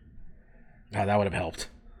 No. Oh, that would have helped.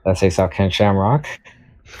 Let's say so. Ken Shamrock.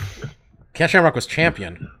 Ken Shamrock was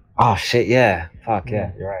champion. Oh shit! Yeah. Fuck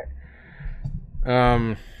yeah. You're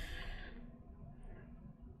right.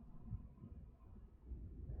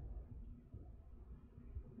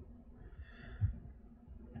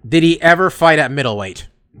 Did he ever fight at middleweight?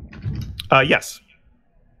 Yes.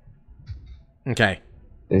 Okay.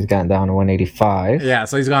 He's gotten down to 185. Yeah,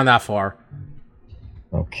 so he's gone that far.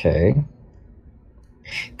 Okay.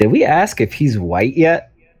 Did we ask if he's white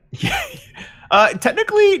yet?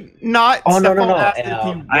 Technically not. Oh, no.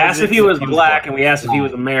 I asked if he was black, and we asked if he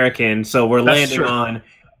was American. So we're That's landing true. on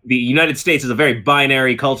the United States is a very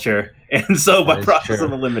binary culture, and so by That is process true.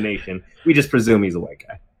 of elimination, we just presume he's a white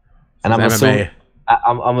guy. And I'm It's assuming, MMA.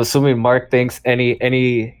 I'm assuming Mark thinks any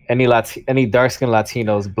dark skinned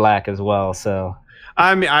Latino is black as well. So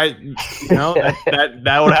I mean,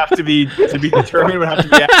 that would have to be determined. Would have to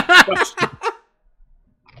be asked a question.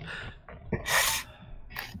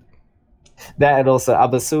 that, and also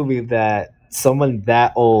I'm assuming that someone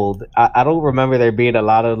that old, I don't remember there being a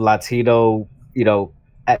lot of Latino,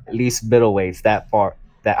 at least middleweights that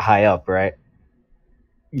high up, right?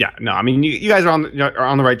 Yeah, no, I mean, you guys are on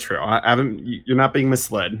the right trail. You're not being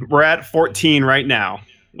misled. We're at 14 right now.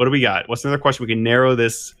 What do we got? What's another question? We can narrow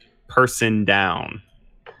this person down.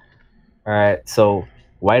 All right, so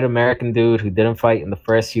white American dude who didn't fight in the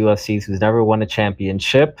first UFCs, who's never won a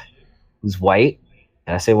championship, who's white.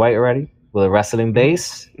 Did I say white already? With a wrestling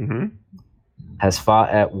base, Mm-hmm. has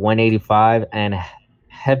fought at 185 and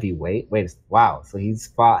heavyweight. Wow. So he's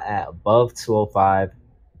fought at above 205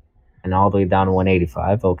 and all the way down to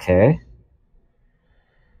 185. Okay.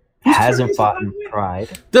 Hasn't fought in Pride.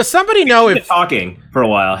 Does somebody know We've if been talking for a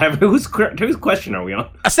while. Whose question are we on?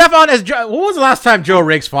 Stefan when was the last time Joe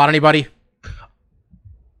Riggs fought anybody?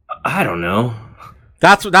 I don't know.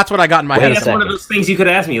 That's what I got in my Wait head. a That's one of second. those things you could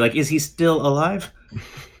ask me. Like, is he still alive?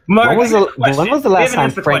 Mark, When was I got a question. the We last haven't time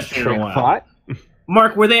asked the Frank question in a Trigg while. fought?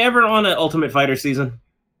 Mark, were they ever on an Ultimate Fighter season?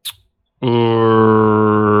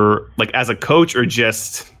 Or like as a coach, or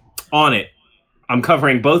just On it. I'm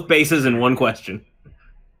covering both bases in one question.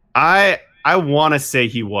 I want to say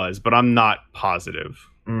he was, but I'm not positive.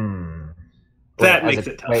 That Wait, makes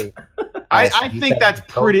it tough. wait. I You think said that's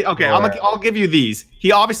pretty coach okay. or- I'll give you these.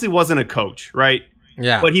 He obviously wasn't a coach, right?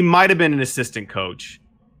 Yeah. But he might have been an assistant coach.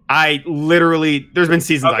 I literally, there's been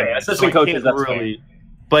seasons. Okay, I missed, assistant I coaches, can't that's really.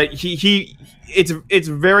 But it's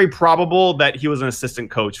very probable that he was an assistant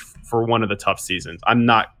coach for one of the tough seasons. I'm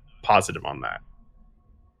not positive on that.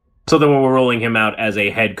 So then we're rolling him out as a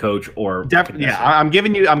head coach or Definitely, yeah. I'm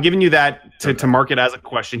giving you that to mark it as a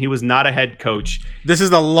question. He was not a head coach. This is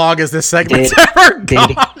the longest this segment's Did- ever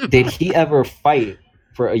gone. Did he ever fight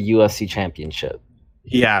for a UFC championship?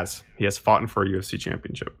 He has fought for a UFC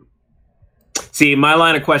championship. See, my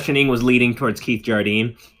line of questioning was leading towards Keith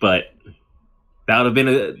Jardine, but that would have been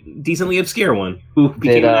a decently obscure one. Who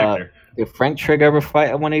became an actor? Did Frank Trigg ever fight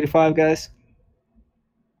at 185, guys?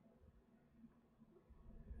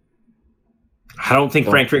 I don't think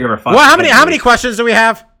Frank Trigg ever fought. Well, how many questions do we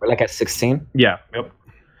have? Or like at 16? Yeah. Yep.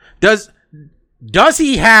 Does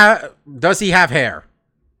he have hair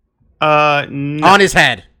No. on his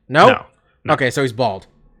head? No? No. Okay, so he's bald.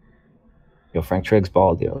 Yo, Frank Trigg's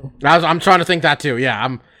bald, yo. I'm trying to think that too.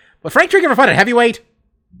 Yeah, but Frank Trigg ever fought at heavyweight?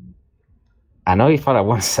 I know he fought at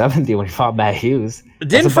 170 when he fought Matt Hughes.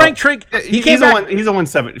 Didn't Frank Trigg? He came back. He's a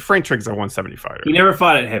 170. Frank Trigg's a 170 fighter. He never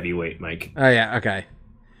fought at heavyweight, Mike. Oh yeah. Okay.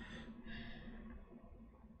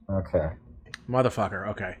 Okay. Motherfucker.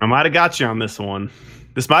 Okay. I might have got you on this one.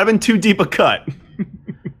 This might have been too deep a cut.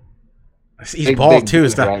 He's bald too. dude,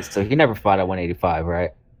 Is that right? So he never fought at 185,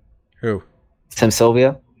 right? who? Tim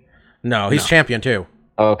Sylvia? No, he's champion too.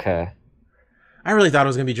 Okay. I really thought it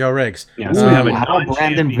was gonna be Joe Riggs. Yeah, so we have a How about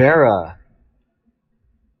Brandon non-champion. Vera?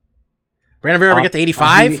 Brandon Vera ever get to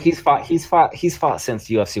 85? He's fought since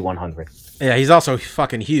UFC 100. Yeah, he's also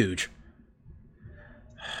fucking huge.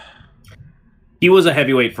 He was a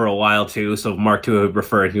heavyweight for a while too, so Mark II would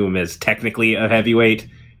refer to him as technically a heavyweight.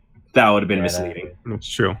 That would have been misleading. That's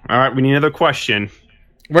true. All right, we need another question.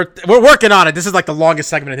 We're working on it. This is like the longest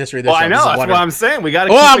segment in history of this Well, show. I This know. is That's wonderful. what I'm saying. We got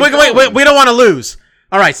to. Wait, we don't want to lose.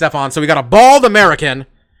 All right, Stefan. So we got a bald American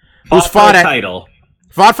who's fought for a at title.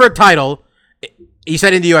 fought for a title. He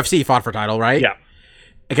said in the UFC he fought for a title, right? Yeah.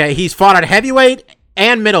 Okay, he's fought at heavyweight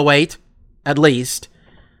and middleweight, at least.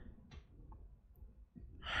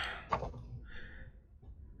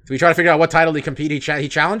 So we try to figure out what title he he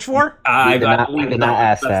challenged for. I did not- believe I did not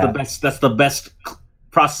ask that's the that. best. That's the best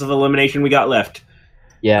process of elimination we got left.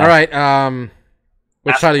 Yeah. All right.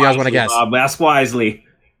 Which Ask title you guys want to wisely, guess? Bob, ask wisely.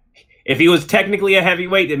 If he was technically a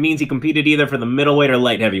heavyweight, it means he competed either for the middleweight or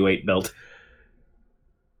light heavyweight belt.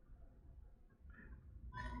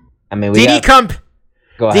 I mean, Did he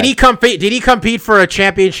Go ahead. Did he compete for a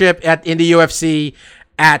championship in the UFC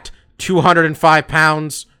at 205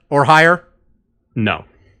 pounds or higher? No.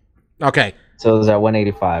 Okay. So it was at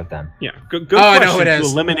 185 then. Yeah, good Oh, I question know who it to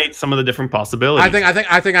is. eliminate some of the different possibilities.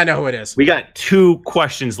 I think I know who it is. We got 2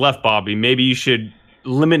 questions left, Bobby. Maybe you should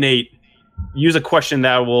use a question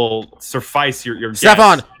that will suffice your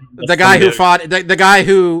Stefan, guess. the guy who fought the guy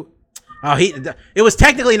who it was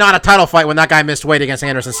technically not a title fight when that guy missed weight against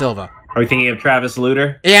Anderson Silva. Are we thinking of Travis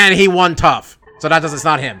Luter? Yeah, and he won tough. So it's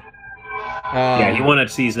not him. Yeah, he won a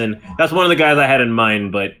season. That's one of the guys I had in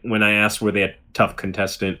mind, but when I asked were they a tough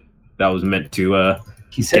contestant, that was meant to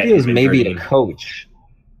He said get he was him in maybe early. a coach.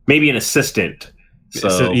 maybe an assistant.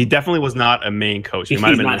 So he definitely was not a main coach. He He's might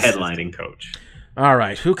have been not an headlining. assistant coach. All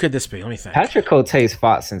right, who could this be? Let me think. Patrick Cote's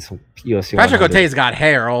fought since UFC. Patrick 100. Cote's got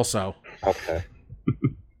hair also. Okay.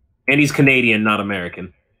 and he's Canadian, not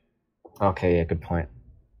American. Okay, yeah, good point.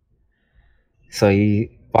 So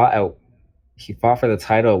he fought for the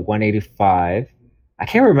title at 185. I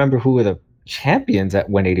can't remember who were the champions at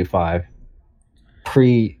 185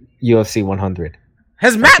 pre UFC 100.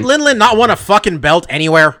 Has Matt Lindland not won a fucking belt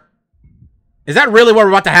anywhere? Is that really what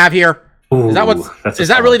we're about to have here? Is that That's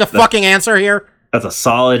that really the fucking answer here? That's a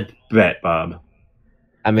solid bet, Bob.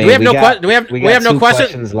 I mean, Do we have no got- question? We got have no two question.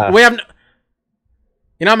 questions left. We have.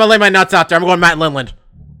 You know, I'm gonna lay my nuts out there. I'm going Matt Lindland.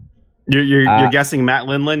 You're guessing Matt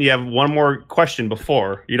Lindland. You have one more question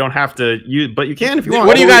before. You don't have to. But you can if you want.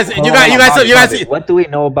 What do you guys? Hold You on, guys. Bobby, what do we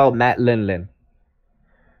know about Matt Lindland?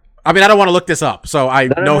 I mean, I don't want to look this up, so I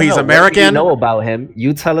know he's What do American. we know about him?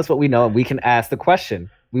 You tell us what we know, and we can ask the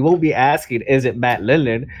question. We won't be asking, "Is it Matt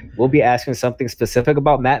Lindland?" We'll be asking something specific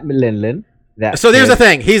about Matt Lindland. So there's the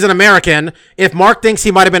thing. He's an American. If Mark thinks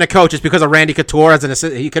he might have been a coach, it's because of Randy Couture as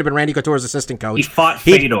he could have been Randy Couture's assistant coach. He fought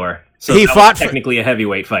Fedor, so he that fought was technically a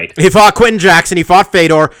heavyweight fight. He fought Quentin Jackson. He fought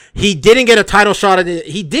Fedor. He didn't get a title shot.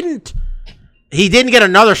 He didn't get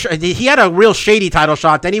another shot. He had a real shady title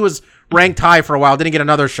shot. Then he was ranked high for a while. Didn't get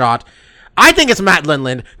another shot. I think it's Matt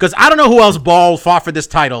Lindland because I don't know who else fought for this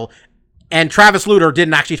title, and Travis Luter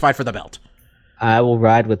didn't actually fight for the belt. I will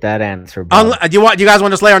ride with that answer. Bob. Do you guys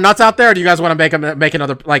want to lay our nuts out there, or do you guys want to make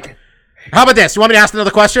another like? How about this? You want me to ask another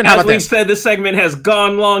question? How As about we this? said, this segment has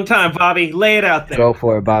gone long time, Bobby. Lay it out there. Go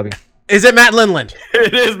for it, Bobby. Is it Matt Lindland?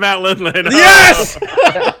 It is Matt Lindland. Yes.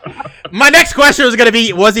 My next question was gonna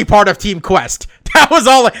be: was he part of Team Quest? That was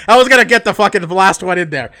all. I was gonna get the fucking last one in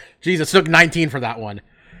there. Jesus, took 19 for that one.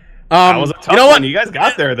 That was a tough you know one. what? You guys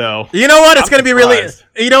got there though. You know what? It's I'm going to be really... surprised.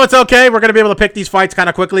 You know, it's okay. We're going to be able to pick these fights kind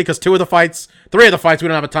of quickly because 3 of the fights, we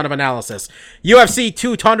don't have a ton of analysis. UFC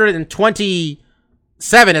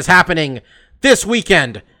 227 is happening this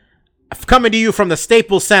weekend. Coming to you from the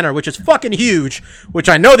Staples Center, which is fucking huge, which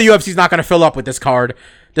I know the UFC's not going to fill up with this card,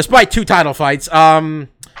 despite 2 title fights. We're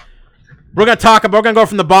going to go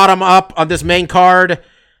from the bottom up on this main card,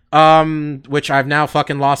 which I've now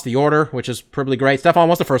fucking lost the order, which is probably great. Stefan,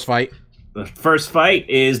 what's the first fight? The first fight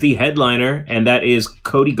is the headliner, and that is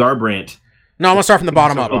Cody Garbrandt. No, I'm gonna start from the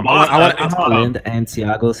bottom up. Holland and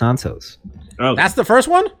Thiago Santos. Oh, That's the first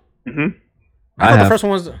one? Mhm. I thought the first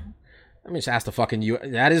one was... Let me just ask the fucking you.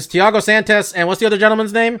 That is Thiago Santos, and what's the other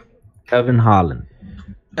gentleman's name? Kevin Holland.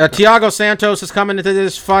 Thiago Santos is coming into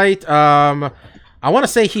this fight. I want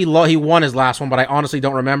to say he won his last one, but I honestly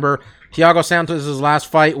don't remember. Thiago Santos' last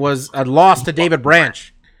fight was a loss to David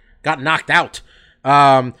Branch. Got knocked out.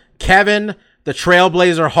 Kevin, the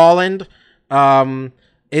Trailblazer Holland,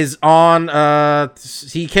 is on.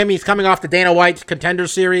 He's coming off the Dana White Contender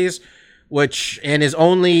Series, which in his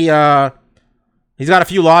only he's got a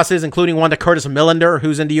few losses, including one to Curtis Millender,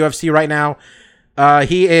 who's in the UFC right now.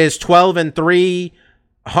 He is 12-3,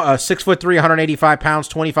 6'3", 185 pounds,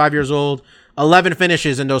 25 years old. 11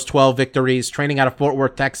 finishes in those 12 victories. Training out of Fort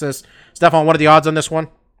Worth, Texas. Stefan, what are the odds on this one?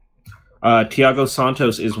 Thiago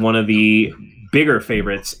Santos is one of the bigger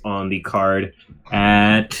favorites on the card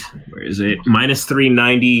at, where is it?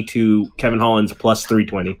 -390 to Kevin Holland's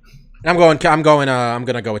 +320. I'm gonna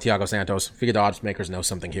go with Thiago Santos. Figure the odds makers know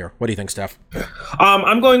something here. What do you think, Steph?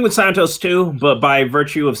 I'm going with Santos too, but by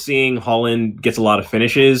virtue of seeing Holland gets a lot of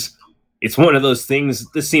finishes, it's one of those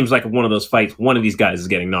things. This seems like one of those fights. One of these guys is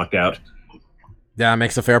getting knocked out. Yeah,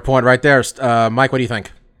 makes a fair point right there. Mike, what do you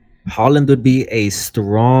think? Holland would be a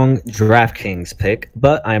strong DraftKings pick,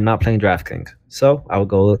 but I am not playing DraftKings, so I will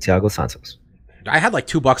go with Thiago Santos. I had like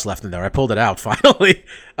 $2 left in there. I pulled it out finally.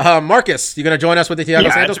 Marcus, you gonna join us with the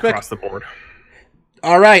Thiago Santos pick? Across the board.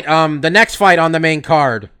 All right. The next fight on the main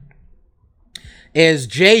card is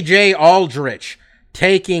JJ Aldrich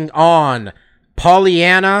taking on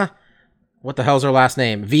Polyana. What the hell's her last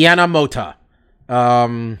name? Vienna Mota.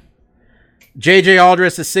 JJ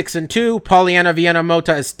Aldrich is 6-2. Polyana Vienna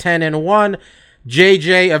Mota is 10-1.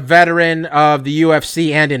 JJ, a veteran of the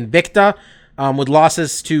UFC and Invicta, with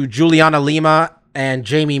losses to Juliana Lima and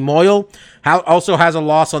Jamie Moyle. Also has a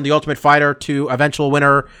loss on The Ultimate Fighter to eventual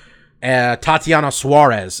winner Tatiana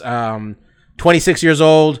Suarez. 26 years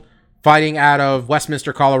old, fighting out of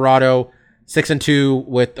Westminster, Colorado. 6-2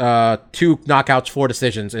 with 2 knockouts, 4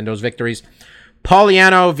 decisions in those victories.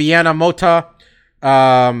 Poliano Viana Mota,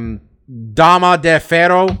 Dama de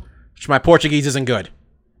Ferro, which my Portuguese isn't good.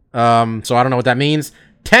 So I don't know what that means.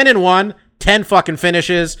 10-1, 10 fucking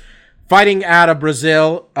finishes. Fighting out of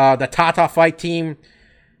Brazil, the Tata Fight Team.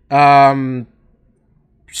 Yeah,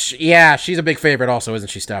 she's a big favorite also, isn't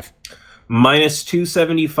she, Steph? Minus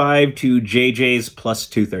 275 to JJ's plus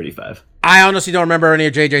 235. I honestly don't remember any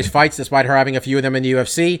of JJ's fights, despite her having a few of them in the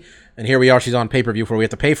UFC. And here we are, she's on pay-per-view where we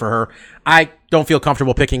have to pay for her. I don't feel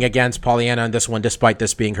comfortable picking against Polyana in this one, despite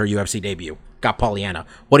this being her UFC debut. Got Polyana.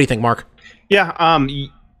 What do you think, Mark? Yeah,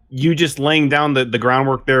 you just laying down the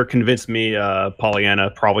groundwork there convinced me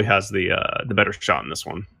Polyana probably has the better shot in this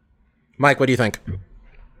one. Mike, what do you think?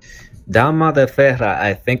 Dama de Ferra,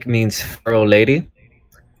 I think, means Furrow Lady.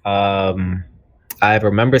 I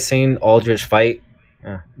remember seeing Aldrich fight.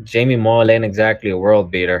 Jamie Moyle ain't exactly a world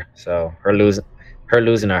beater, so her losing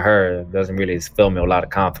to her doesn't really fill me with a lot of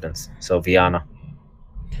confidence. So Viana.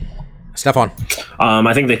 Stefan.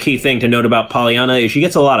 I think the key thing to note about Polyana is she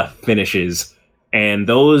gets a lot of finishes, and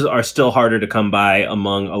those are still harder to come by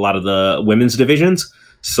among a lot of the women's divisions.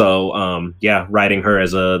 So, yeah, riding her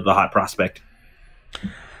as the hot prospect.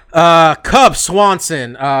 Cub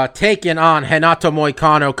Swanson taking on Renato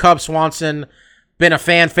Moicano. Cub Swanson, been a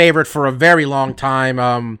fan favorite for a very long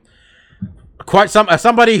time. Quite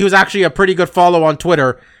somebody who's actually a pretty good follow on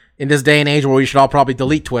Twitter in this day and age where we should all probably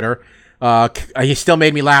delete Twitter. He still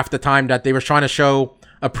made me laugh at the time that they were trying to show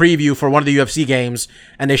a preview for one of the UFC games,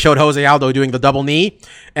 and they showed Jose Aldo doing the double knee,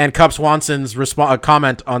 and Cub Swanson's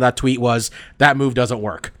comment on that tweet was, "That move doesn't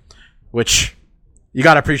work," which you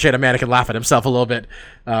got to appreciate a man who can laugh at himself a little bit.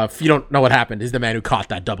 If you don't know what happened, he's the man who caught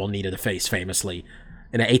that double knee to the face famously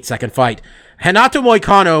in an 8-second fight. Renato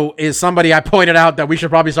Moicano is somebody I pointed out that we should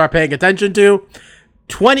probably start paying attention to.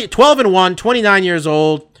 12-1, 29 years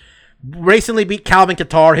old. Recently beat Calvin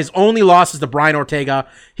Kattar. His only loss is to Brian Ortega.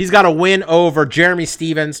 He's got a win over Jeremy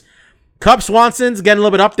Stevens. Cub Swanson's getting a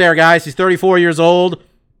little bit up there, guys. He's 34 years old.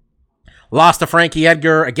 Lost to Frankie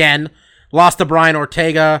Edgar again. Lost to Brian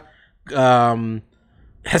Ortega.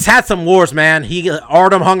 Has had some wars, man.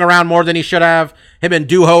 Artem hung around more than he should have. Him and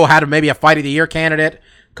Duho had maybe a Fight of the Year candidate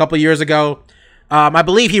a couple years ago. I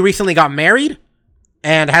believe he recently got married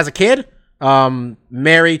and has a kid.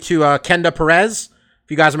 Married to Kenda Perez.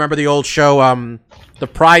 If you guys remember the old show, the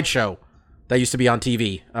Pride show that used to be on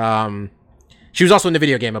TV. She was also in the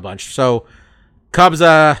video game a bunch. So Cubs,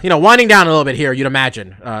 winding down a little bit here, you'd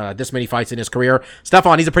imagine, this many fights in his career.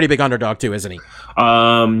 Stefan, he's a pretty big underdog too, isn't he?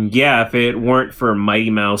 Yeah, if it weren't for Mighty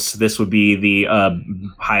Mouse, this would be the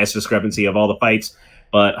highest discrepancy of all the fights.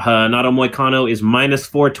 But Renato Moicano is minus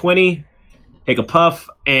 420. Take a puff.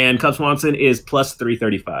 And Cub Swanson is plus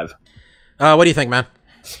 335. What do you think, man?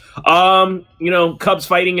 Cubs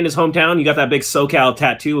fighting in his hometown. You got that big SoCal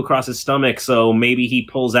tattoo across his stomach, so maybe he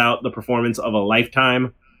pulls out the performance of a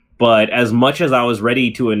lifetime. But as much as I was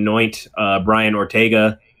ready to anoint Brian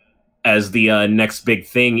Ortega as the next big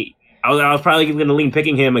thing, I was probably going to lean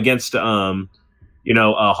picking him against, Holloway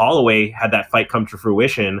had that fight come to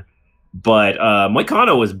fruition. But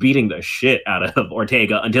Moicano was beating the shit out of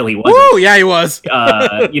Ortega until he wasn't. Woo, yeah, he was.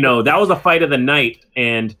 That was a fight of the night,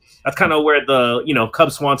 and that's kind of where the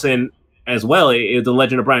Cub Swanson as well. The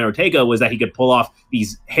legend of Brian Ortega was that he could pull off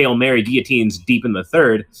these Hail Mary guillotines deep in the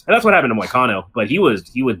third, and that's what happened to Moicano. But he was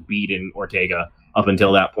beating Ortega up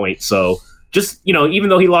until that point. So just even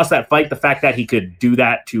though he lost that fight, the fact that he could do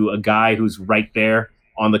that to a guy who's right there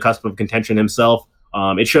on the cusp of contention himself,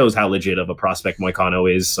 it shows how legit of a prospect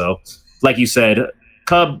Moicano is. So, like you said,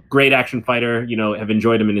 Cub, great action fighter. Have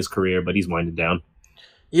enjoyed him in his career, but he's winding down.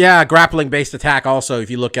 Yeah, grappling-based attack also, if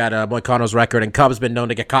you look at Moicano's record, and Cub's been known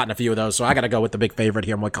to get caught in a few of those, so I got to go with the big favorite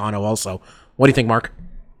here, Moicano also. What do you think, Mark?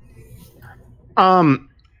 I'm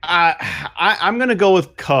going to go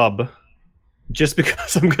with Cub, just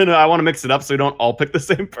because I want to mix it up so we don't all pick the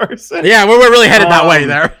same person. Yeah, we're really headed that way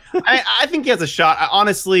there. I think he has a shot.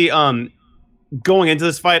 Honestly, going into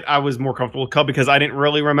this fight, I was more comfortable with Cub because I didn't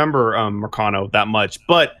really remember Moicano that much.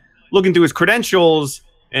 But looking through his credentials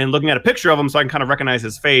and looking at a picture of him so I can kind of recognize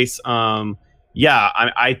his face,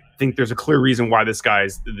 I think there's a clear reason why this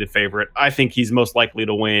guy's the favorite. I think he's most likely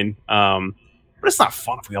to win. But it's not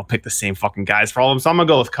fun if we all pick the same fucking guys for all of them, so I'm going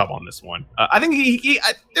to go with Cub on this one. I think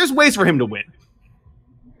there's ways for him to win.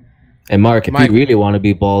 And Mark, if you really want to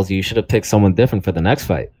be ballsy, you should have picked someone different for the next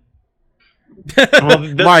fight. Well,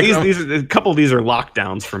 Mike, a couple of these are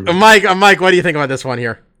lockdowns for me. Mike, what do you think about this one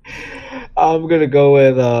here? I'm gonna go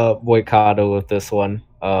with Boycotto with this one.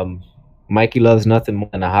 Mikey loves nothing more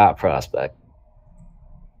than a hot prospect.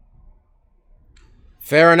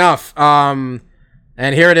 Fair enough. And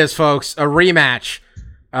here it is, folks, a rematch.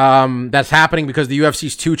 That's happening because the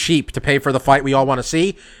UFC's too cheap to pay for the fight we all want to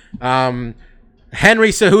see. Henry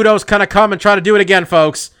Cejudo's gonna come and try to do it again,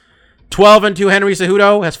 folks. 12-2 Henry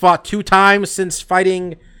Cejudo has fought 2 times since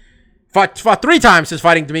fighting. Fought 3 times since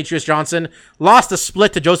fighting Demetrius Johnson. Lost a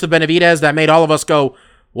split to Joseph Benavidez that made all of us go,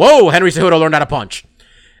 whoa, Henry Cejudo learned how to punch.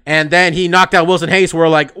 And then he knocked out Wilson Hayes. We're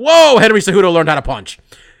like, whoa, Henry Cejudo learned how to punch.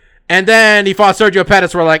 And then he fought Sergio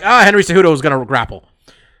Pettis. We're like, Henry Cejudo is going to grapple.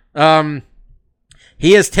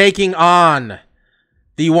 He is taking on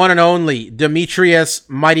the one and only Demetrius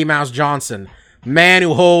Mighty Mouse Johnson. Man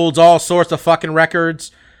who holds all sorts of fucking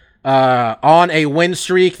records. On a win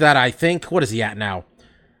streak that I think, what is he at now?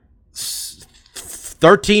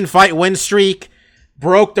 13 fight win streak.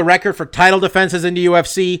 Broke the record for title defenses in the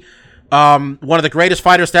UFC. One of the greatest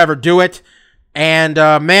fighters to ever do it. And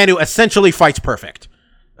man who essentially fights perfect.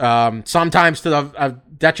 Sometimes to the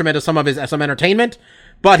detriment of some entertainment.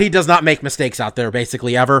 But he does not make mistakes out there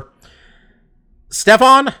basically ever.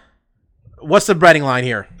 Stefan, what's the betting line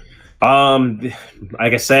here?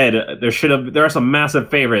 Like I said, there are some massive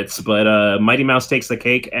favorites, but Mighty Mouse takes the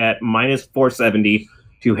cake at minus 470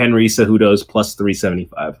 to Henry Cejudo's plus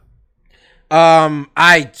 375.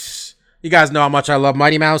 You guys know how much I love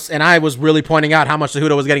Mighty Mouse, and I was really pointing out how much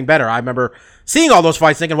Cejudo was getting better. I remember seeing all those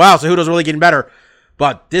fights thinking, wow, Cejudo's really getting better.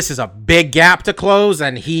 But this is a big gap to close,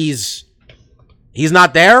 and he's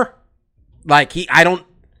not there. Like, look,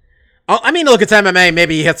 it's MMA.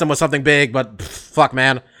 Maybe he hits him with something big, but fuck,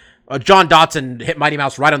 man. John Dotson hit Mighty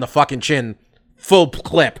Mouse right on the fucking chin, full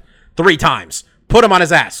clip, 3 times. Put him on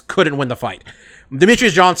his ass. Couldn't win the fight.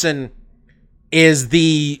 Demetrius Johnson is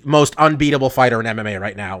the most unbeatable fighter in MMA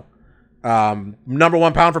right now. Number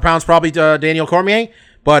 1 pound for pound is probably Daniel Cormier,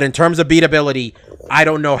 but in terms of beatability, I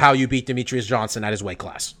don't know how you beat Demetrius Johnson at his weight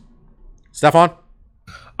class. Stefan?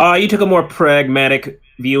 You took a more pragmatic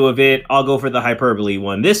view of it. I'll go for the hyperbole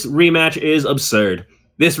one. This rematch is absurd.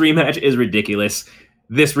 This rematch is ridiculous.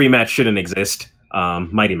 This rematch shouldn't exist.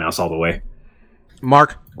 Mighty Mouse all the way.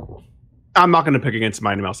 Mark? I'm not going to pick against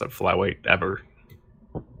Mighty Mouse at flyweight ever.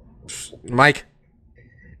 Mike?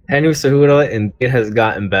 Henry Cejudo indeed has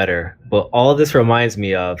gotten better, but all this reminds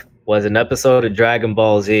me of was an episode of Dragon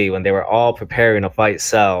Ball Z when they were all preparing to fight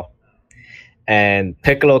Cell. And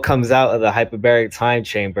Piccolo comes out of the hyperbaric time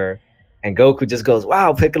chamber, and Goku just goes,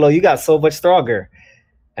 wow, Piccolo, you got so much stronger.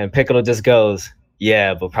 And Piccolo just goes,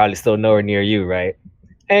 yeah, but probably still nowhere near you, right?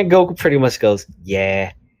 And Goku pretty much goes,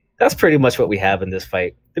 yeah. That's pretty much what we have in this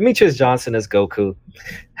fight. Demetrius Johnson is Goku.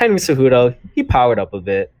 Henry Cejudo, he powered up a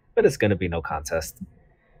bit, but it's going to be no contest.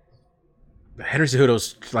 Henry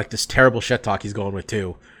Cejudo's like this terrible shit talk he's going with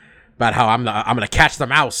too, about how I'm gonna catch the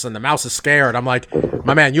mouse and the mouse is scared. I'm like,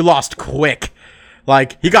 my man, you lost quick.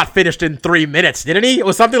 Like, he got finished in 3 minutes, didn't he? It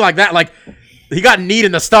was something like that. Like, he got kneed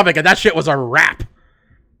in the stomach and that shit was a wrap.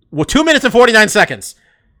 Well, 2 minutes and 49 seconds.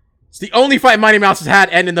 It's the only fight Mighty Mouse has had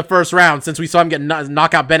end in the first round since we saw him get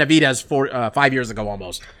knock out Benavidez 5 years ago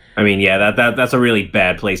almost. I mean, yeah, that's a really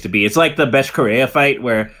bad place to be. It's like the Besh Correa fight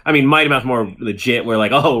where, I mean, Mighty Mouse more legit, where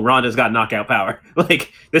like, oh, Ronda's got knockout power.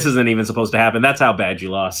 Like, this isn't even supposed to happen. That's how bad you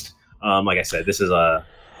lost. Like I said, this is a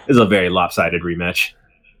very lopsided rematch.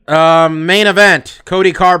 Main event,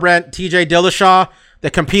 Cody Garbrandt, TJ Dillashaw,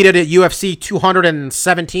 that competed at UFC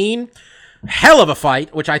 217. Hell of a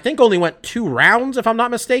fight, which I think only went 2 rounds, if I'm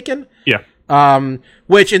not mistaken. Yeah.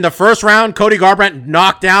 Which in the first round, Cody Garbrandt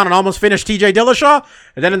knocked down and almost finished TJ Dillashaw.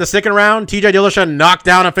 And then in the second round, TJ Dillashaw knocked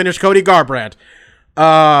down and finished Cody Garbrandt.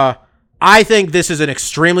 I think this is an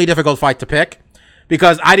extremely difficult fight to pick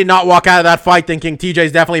because I did not walk out of that fight thinking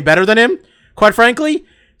TJ's definitely better than him, quite frankly.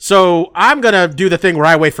 So I'm going to do the thing where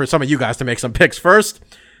I wait for some of you guys to make some picks first.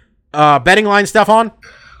 Betting line, Stefan?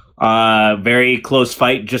 Very close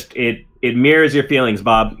fight. Just it mirrors your feelings,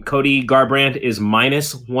 Bob. Cody Garbrandt is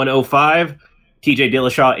minus 105. TJ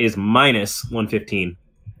Dillashaw is minus 115.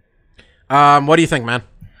 What do you think, man?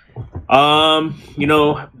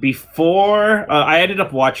 Before I ended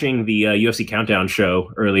up watching the UFC Countdown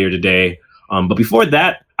show earlier today. But before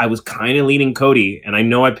that, I was kind of leaning Cody, and I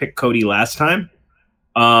know I picked Cody last time.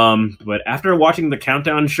 But after watching the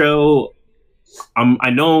Countdown show,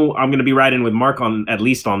 I know I'm going to be riding with Mark on at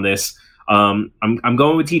least on this. I'm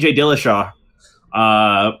going with TJ Dillashaw.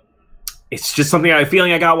 It's just something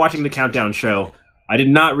feeling I got watching the Countdown show. I did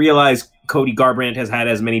not realize Cody Garbrandt has had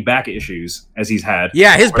as many back issues as he's had.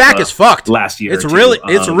 Yeah, his back is fucked. Last year, it's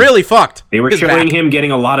really fucked. They were his showing back. him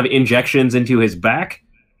getting a lot of injections into his back,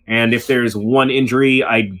 and if there's one injury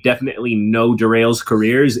I definitely know derails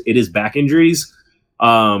careers, it is back injuries.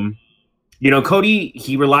 Cody,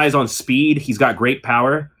 he relies on speed. He's got great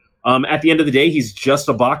power. At the end of the day, he's just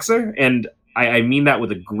a boxer, and I mean that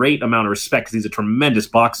with a great amount of respect because he's a tremendous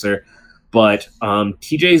boxer. But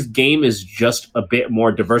TJ's game is just a bit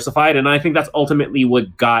more diversified, and I think that's ultimately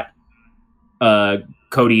what got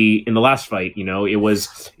Cody in the last fight.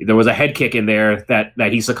 There was a head kick in there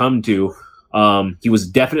that he succumbed to. He was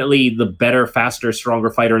definitely the better, faster, stronger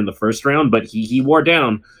fighter in the first round, but he wore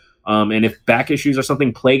down. And if back issues are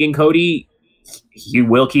something plaguing Cody, he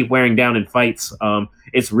will keep wearing down in fights.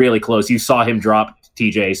 It's really close. You saw him drop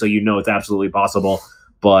TJ, so it's absolutely possible.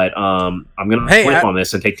 But I'm going to flip on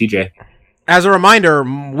this and take TJ. As a reminder,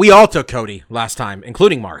 we all took Cody last time,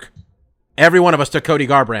 including Mark. Every one of us took Cody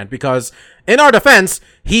Garbrandt because, in our defense,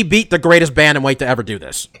 he beat the greatest bantamweight to ever do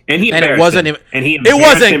this, and it wasn't even. It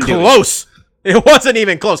wasn't close. It wasn't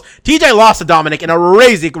even close. TJ lost to Dominic in a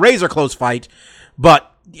razor close fight,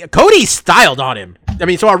 but Cody styled on him. I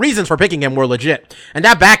mean, so our reasons for picking him were legit, and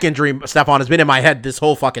that back injury, Stefan, has been in my head this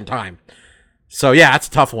whole fucking time. So yeah, that's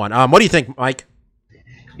a tough one. What do you think, Mike?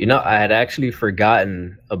 I had actually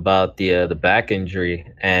forgotten about the back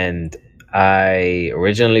injury, and I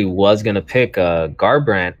originally was gonna pick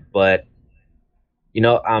Garbrandt, but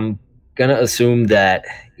I'm gonna assume that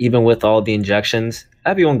even with all the injections,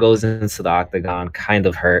 everyone goes into the octagon kind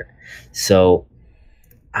of hurt. So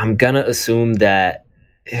I'm gonna assume that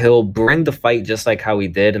he'll bring the fight just like how he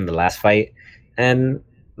did in the last fight, and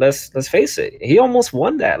let's face it, he almost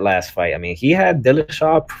won that last fight. I mean, he had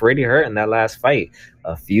Dillashaw pretty hurt in that last fight.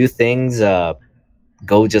 A few things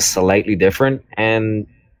go just slightly different, and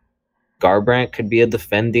Garbrandt could be a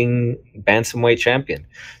defending bantamweight champion.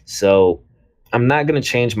 So I'm not going to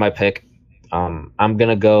change my pick. I'm going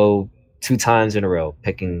to go 2 times in a row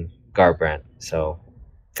picking Garbrandt. So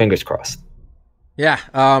fingers crossed. Yeah.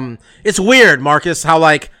 It's weird, Marcus, how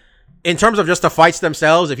in terms of just the fights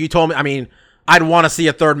themselves, if you told me, I mean, I'd want to see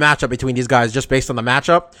a third matchup between these guys just based on the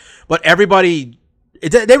matchup. But everybody,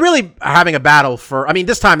 they really are having a battle for, I mean,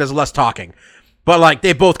 this time there's less talking. But,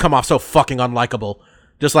 they both come off so fucking unlikable.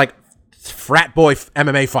 Just, frat boy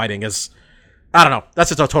MMA fighting is, I don't know. That's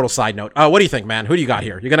just a total side note. What do you think, man? Who do you got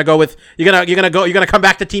here? You're gonna go with, you're gonna come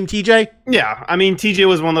back to Team TJ? Yeah, I mean, TJ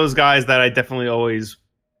was one of those guys that I definitely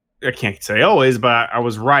I can't say always, but I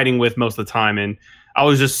was riding with most of the time, and I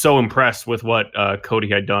was just so impressed with what Cody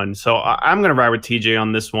had done. So I'm gonna ride with TJ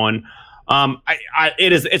on this one.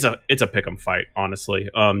 It's a pick'em fight, honestly.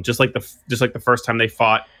 Just like the first time they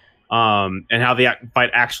fought, and how the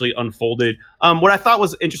fight actually unfolded. What I thought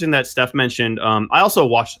was interesting that Steph mentioned. I also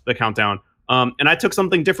watched the countdown, and I took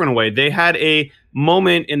something different away. They had a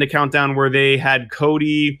moment in the countdown where they had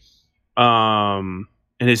Cody,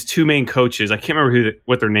 and his 2 main coaches. I can't remember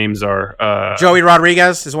what their names are. Joey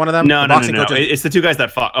Rodriguez is one of them? No. It's the 2 guys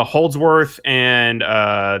that fought, Holdsworth and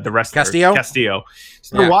the wrestler. Castillo.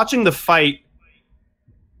 So they're watching the fight,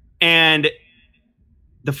 and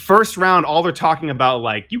the first round, all they're talking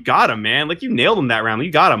about, you got him, man. You nailed him that round.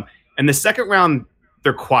 You got him. And the second round,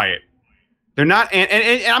 they're quiet. They're not,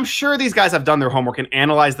 and I'm sure these guys have done their homework and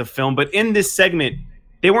analyzed the film, but in this segment,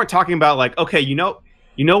 they weren't talking about okay,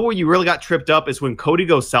 where you really got tripped up is when Cody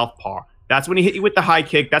goes southpaw. That's when he hit you with the high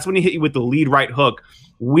kick. That's when he hit you with the lead right hook.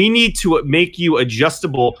 We need to make you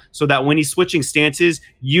adjustable so that when he's switching stances,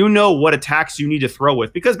 you know what attacks you need to throw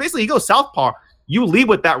with. Because basically, he goes southpaw. You lead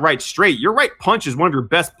with that right straight. Your right punch is one of your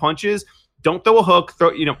best punches. Don't throw a hook.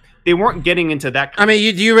 They weren't getting into that. I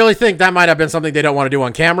mean, do you really think that might have been something they don't want to do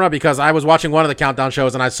on camera? Because I was watching one of the countdown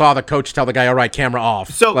shows and I saw the coach tell the guy, "All right, camera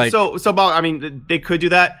off." So, Bob, I mean, they could do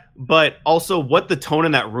that, but also what the tone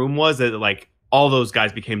in that room was that all those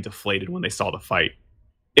guys became deflated when they saw the fight.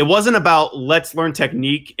 It wasn't about let's learn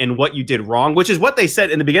technique and what you did wrong, which is what they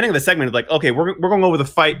said in the beginning of the segment. Okay, we're going over the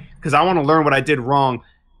fight because I want to learn what I did wrong.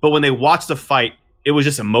 But when they watched the fight, it was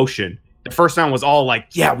just emotion. The first round was all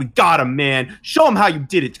yeah, we got him, man. Show him how you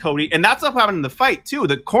did it, Cody. And that's what happened in the fight, too.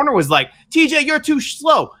 The corner was TJ, you're too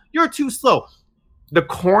slow. You're too slow. The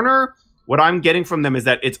corner, what I'm getting from them is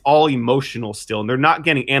that it's all emotional still, and they're not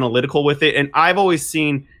getting analytical with it. And I've always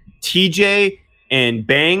seen TJ and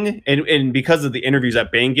Bang, and because of the interviews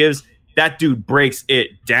that Bang gives, that dude breaks it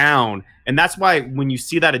down. And that's why when you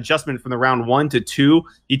see that adjustment from the round 1 to 2,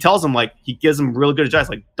 he tells them, he gives them really good advice.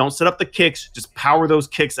 Don't set up the kicks. Just power those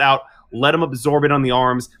kicks out. Let him absorb it on the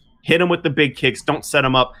arms. Hit him with the big kicks. Don't set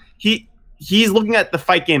him up. He's looking at the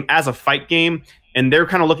fight game as a fight game. and they're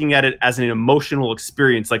kind of looking at it as an emotional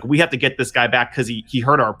experience. Like, we have to get this guy back because he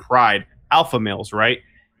hurt our pride. Alpha males, right?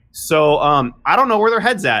 So I don't know where their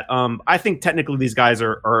head's at. I think technically these guys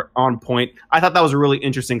are on point. I thought that was a really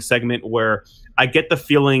interesting segment where I get the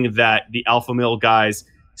feeling that the alpha male guys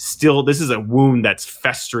still, this is a wound that's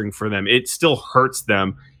festering for them. It still hurts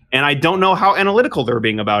them. And I don't know how analytical they're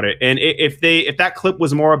being about it. And if that clip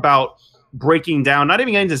was more about breaking down, not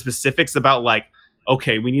even getting into specifics about like,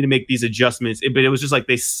 okay, we need to make these adjustments, but it was just like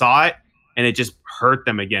they saw it and it just hurt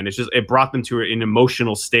them again. It brought them to an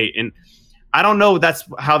emotional state. And I don't know. That's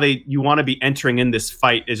how you want to be entering in this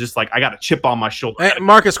fight. Is just like, I got a chip on my shoulder. Hey,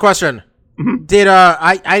 Marcus, question. Mm-hmm. Did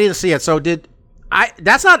I didn't see it. So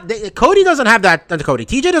that's not Cody doesn't have that. Cody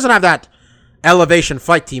TJ doesn't have that elevation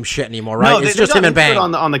fight team shit anymore, right? No, it's just him and Bang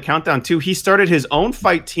on the countdown too. He started his own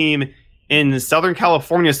fight team in Southern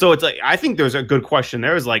California. So it's like, I think there's a good question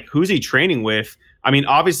there. Is like, who's he training with? I mean,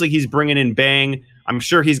 obviously he's bringing in Bang. I'm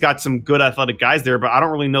sure he's got some good athletic guys there, but I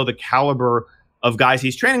don't really know the caliber of guys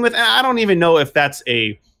he's training with, and I don't even know if that's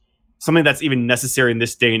something that's even necessary in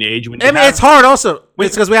this day and age. It's hard also.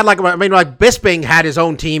 It's because we had like Bisping had his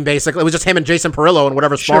own team basically. It was just him and Jason Perillo and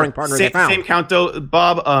whatever sparring partner they found. Same count though,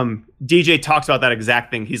 Bob. DJ talks about that exact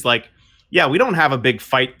thing. He's like, yeah, we don't have a big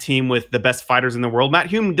fight team with the best fighters in the world. Matt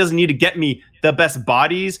Hume doesn't need to get me the best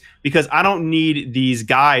bodies because I don't need these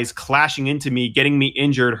guys clashing into me, getting me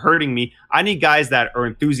injured, hurting me. I need guys that are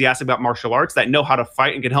enthusiastic about martial arts, that know how to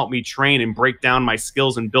fight and can help me train and break down my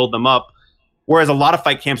skills and build them up. Whereas a lot of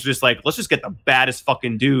fight camps are just like, let's just get the baddest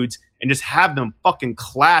fucking dudes and just have them fucking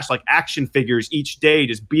clash like action figures each day,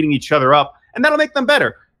 just beating each other up. And that'll make them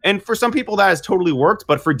better. And for some people that has totally worked,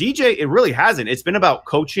 but for DJ, it really hasn't. It's been about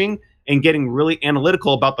coaching and getting really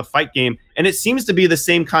analytical about the fight game. And it seems to be the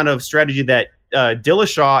same kind of strategy that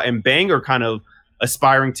Dillashaw and Bang are kind of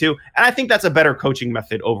aspiring to. And I think that's a better coaching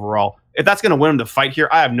method overall. If that's going to win him the fight here,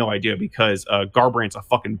 I have no idea because Garbrandt's a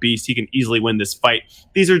fucking beast. He can easily win this fight.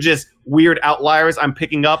 These are just weird outliers I'm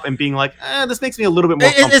picking up and being like, this makes me a little bit more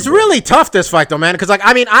comfortable. It's really tough, this fight, though, man. Because, like,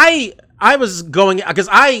 I mean, I was going... Because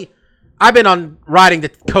I've been on riding the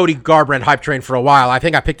Cody Garbrandt hype train for a while. I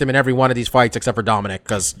think I picked him in every one of these fights except for Dominic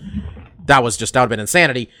because that would have been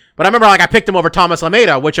insanity. But I remember, like, I picked him over Thomas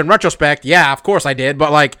Almeida, which in retrospect, yeah, of course I did.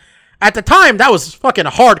 But, like, at the time, that was fucking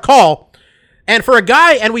a hard call. And for a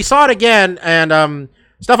guy, and we saw it again, and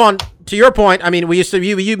Stefan, to your point, I mean, we used to,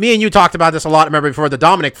 me and you talked about this a lot, remember, before the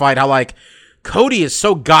Dominic fight, how, like, Cody is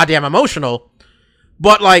so goddamn emotional,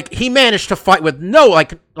 but, like, he managed to fight with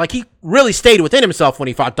like, he really stayed within himself when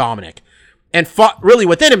he fought Dominic, and fought really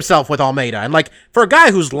within himself with Almeida. And, like, for a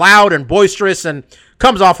guy who's loud and boisterous and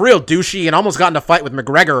comes off real douchey and almost got in a fight with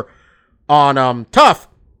McGregor on Tough,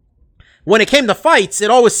 when it came to fights,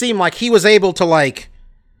 it always seemed like he was able to, like,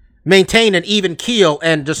 maintain an even keel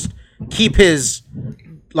and just keep his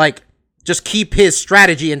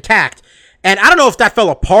strategy intact. And I don't know if that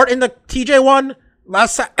fell apart in the TJ one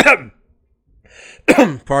last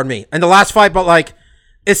pardon me, in the last fight, but like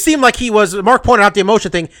it seemed like Mark pointed out the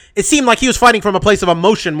emotion thing. It seemed like he was fighting from a place of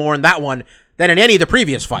emotion more in that one than in any of the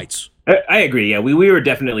previous fights. I agree. Yeah, we were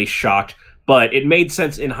definitely shocked, but it made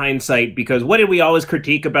sense in hindsight because what did we always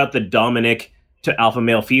critique about the Dominic to alpha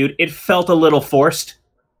male feud? It felt a little forced.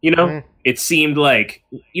 You know, It seemed like,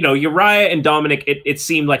 Uriah and Dominic, it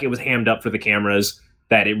seemed like it was hammed up for the cameras,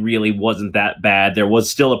 that it really wasn't that bad. There was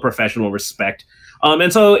still a professional respect.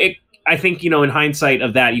 And so I think, in hindsight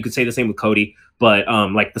of that, you could say the same with Cody. But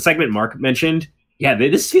like the segment Mark mentioned, yeah,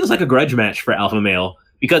 this feels like a grudge match for alpha male.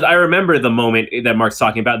 Because I remember the moment that Mark's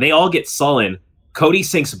talking about, they all get sullen. Cody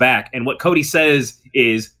sinks back. And what Cody says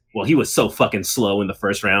is, well, he was so fucking slow in the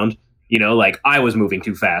first round. Like I was moving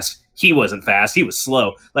too fast. He wasn't fast. He was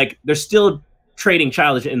slow. Like they're still trading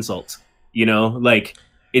childish insults, like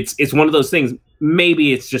it's one of those things.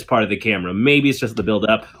 Maybe it's just part of the camera. Maybe it's just the build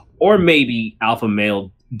up, or maybe alpha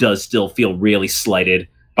male does still feel really slighted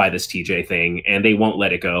by this TJ thing and they won't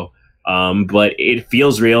let it go. But it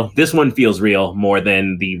feels real. This one feels real more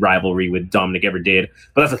than the rivalry with Dominic ever did.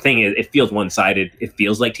 But that's the thing, is it feels one-sided. It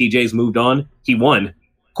feels like TJ's moved on. He won.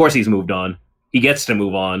 Of course he's moved on. He gets to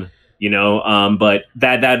move on. But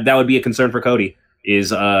that would be a concern for Cody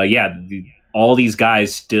is, all these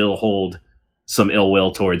guys still hold some ill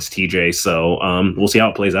will towards TJ. So, we'll see how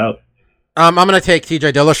it plays out. I'm going to take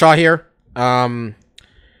TJ Dillashaw here.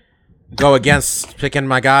 Go against picking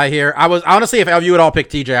my guy here. I was honestly, if you would all pick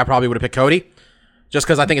TJ, I probably would have picked Cody just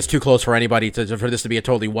because I think it's too close for anybody for this to be a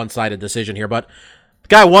totally one-sided decision here. But the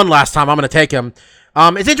guy won last time. I'm going to take him.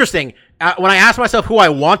 It's interesting. When I ask myself who I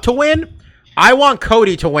want to win, I want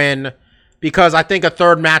Cody to win because I think a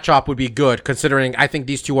third matchup would be good, considering I think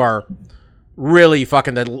these two are really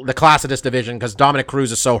fucking the class of this division because Dominic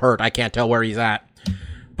Cruz is so hurt. I can't tell where he's at.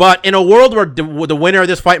 But in a world where the winner of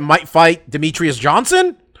this fight might fight Demetrius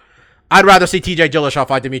Johnson, I'd rather see TJ Dillashaw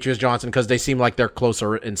fight Demetrius Johnson because they seem like they're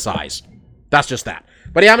closer in size. That's just that.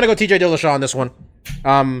 But yeah, I'm going to go TJ Dillashaw on this one.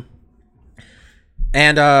 And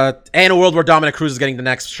in a world where Dominic Cruz is getting the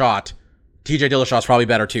next shot, TJ Dillashaw is probably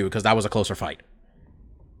better too because that was a closer fight.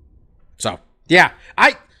 So, yeah.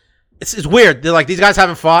 It's weird. They're like, these guys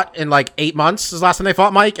haven't fought in like 8 months since last time they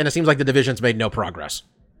fought, Mike, and it seems like the division's made no progress.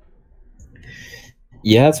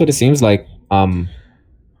 Yeah, that's what it seems like.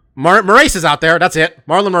 Moraes is out there. That's it.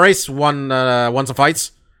 Marlon Moraes won some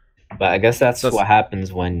fights. But I guess that's what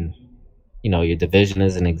happens when, your division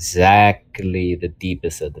isn't exactly the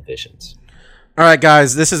deepest of divisions. All right,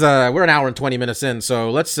 guys. This is we're an hour and 20 minutes in, so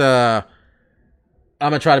let's I'm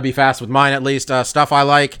gonna try to be fast with mine at least. Stuff I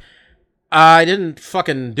like. I didn't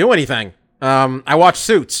fucking do anything. I watched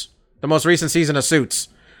Suits, the most recent season of Suits,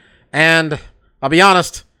 and I'll be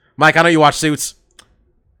honest, Mike. I know you watch Suits.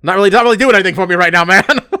 Not really doing anything for me right now, man.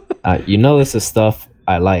 This is stuff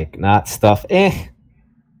I like, not stuff. Well,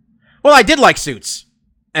 I did like Suits,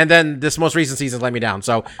 and then this most recent season let me down.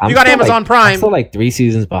 So if you got Amazon Prime, I'm still like 3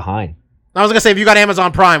 seasons behind. I was gonna say if you got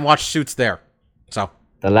Amazon Prime, watch Suits there. So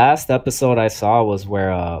the last episode I saw was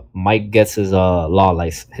where Mike gets his law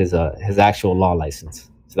license, his actual law license.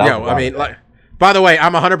 So by the way,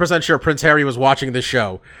 I'm 100% sure Prince Harry was watching this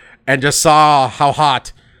show and just saw how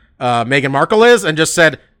hot Meghan Markle is and just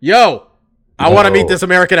said, "Yo, I want to meet this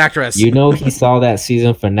American actress." He saw that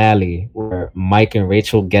season finale where Mike and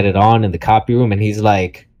Rachel get it on in the copy room, and he's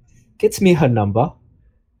like, "Gets me her number."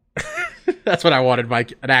 That's what I wanted,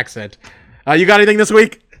 Mike. An accent. You got anything this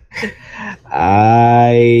week?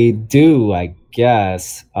 I do, I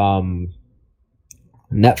guess.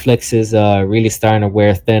 Netflix is really starting to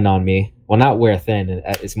wear thin on me. Well, not wear thin.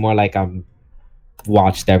 It's more like I'm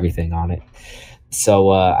watched everything on it. So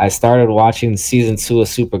I started watching season 2 of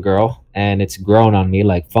Supergirl, and it's grown on me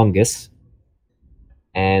like fungus.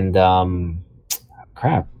 And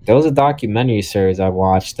crap, there was a documentary series I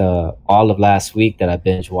watched all of last week that I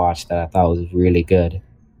binge watched that I thought was really good.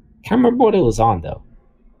 Can't remember what it was on though.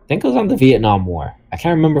 I think it was on the Vietnam War. I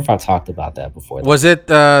can't remember if I talked about that before. Was it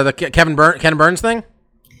the Ken Burns thing?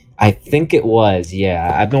 I think it was.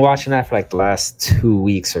 Yeah, I've been watching that for like the last 2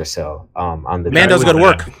 weeks or so. On the man does good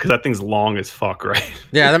work because that thing's long as fuck, right?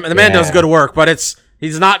 Yeah, the man does good work, but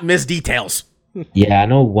he's not missed details. Yeah, I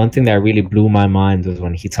know one thing that really blew my mind was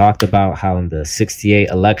when he talked about how in the '68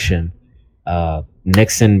 election,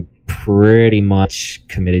 Nixon pretty much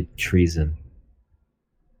committed treason.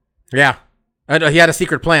 Yeah, he had a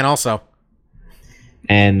secret plan also.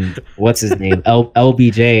 And what's his name?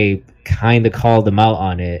 LBJ kind of called him out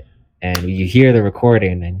on it, and you hear the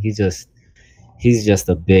recording, and he's just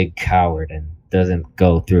a big coward and doesn't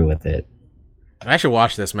go through with it. I should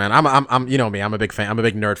watch this, man. I'm you know me. I'm a big fan. I'm a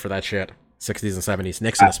big nerd for that shit. 60s and 70s,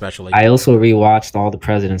 Nixon especially. I also rewatched All the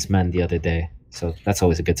President's Men the other day, so that's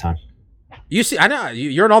always a good time. You see, I know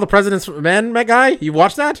you're an All the President's Men guy. You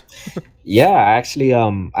watched that? Yeah, actually,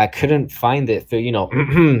 I couldn't find it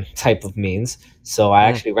through type of means, so I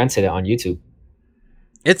actually rented it on YouTube.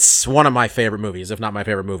 It's one of my favorite movies, if not my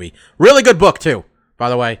favorite movie. Really good book too, by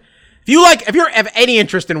the way. If you have any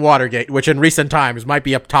interest in Watergate, which in recent times might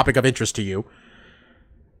be a topic of interest to you,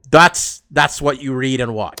 that's what you read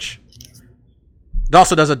and watch. It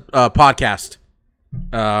also does a podcast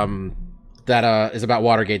that is about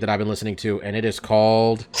Watergate that I've been listening to, and it is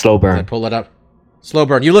called Slow Burn. I pull it up. Slow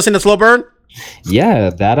Burn. You listen to Slow Burn? Yeah,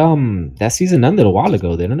 that season ended a while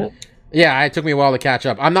ago, didn't it? Yeah, it took me a while to catch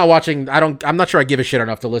up. I'm not sure I give a shit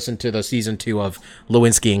enough to listen to the season 2 of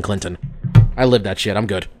Lewinsky and Clinton. I lived that shit. I'm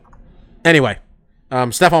good. Anyway,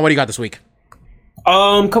 Stefan, what do you got this week?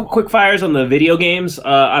 Couple quick fires on the video games.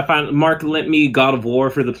 I found Mark lent me God of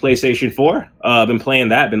War for the PlayStation 4. I've been playing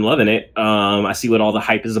that, been loving it. I see what all the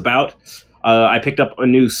hype is about. I picked up a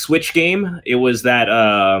new Switch game. It was that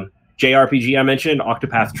JRPG I mentioned,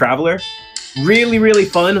 Octopath Traveler. Really, really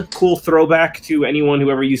fun. Cool throwback to anyone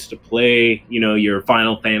who ever used to play, your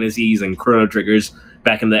Final Fantasies and Chrono Triggers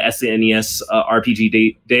back in the SNES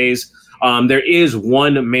RPG days. There is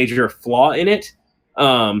one major flaw in it.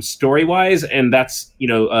 Story-wise, and that's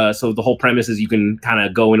so the whole premise is you can kind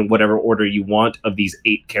of go in whatever order you want of these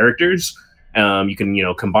 8 characters. You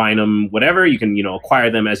can combine them, whatever you can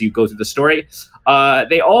acquire them as you go through the story.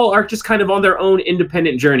 They all are just kind of on their own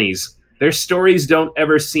independent journeys. Their stories don't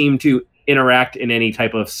ever seem to interact in any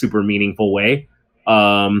type of super meaningful way.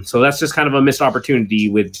 So that's just kind of a missed opportunity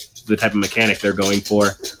with the type of mechanic they're going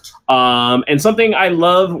for. And something I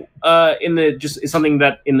love is something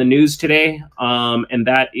that in the news today, and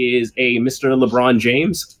that is a Mr. LeBron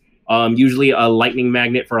James, usually a lightning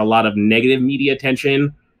magnet for a lot of negative media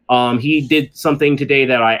attention. He did something today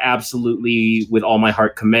that I absolutely, with all my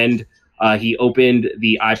heart, commend. He opened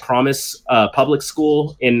the I Promise public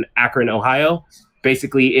school in Akron, Ohio.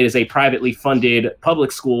 Basically, it is a privately funded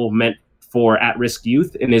public school meant for at-risk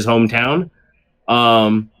youth in his hometown.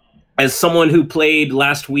 As someone who played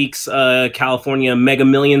last week's California Mega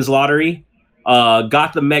Millions lottery,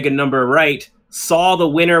 got the mega number right, saw the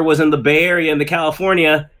winner was in the Bay Area in the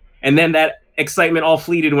California, and then that excitement all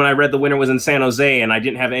fleeted when I read the winner was in San Jose and I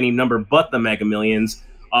didn't have any number but the Mega Millions.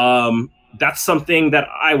 That's something that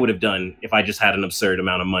I would have done if I just had an absurd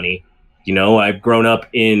amount of money. You know, I've grown up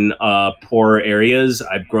in poor areas.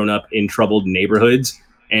 I've grown up in troubled neighborhoods,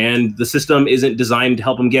 and the system isn't designed to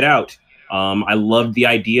help them get out. I loved the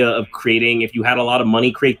idea of creating, if you had a lot of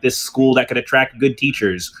money, create this school that could attract good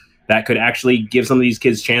teachers, that could actually give some of these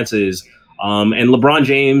kids chances. And LeBron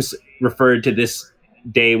James referred to this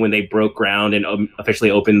day when they broke ground and officially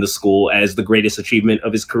opened the school as the greatest achievement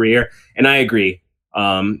of his career. And I agree.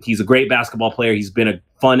 He's a great basketball player. He's been a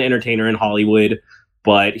fun entertainer in Hollywood,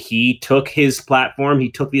 but he took his platform, he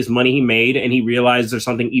took this money he made, and he realized there's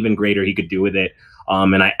something even greater he could do with it.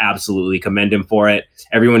 And I absolutely commend him for it.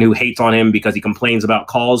 Everyone who hates on him because he complains about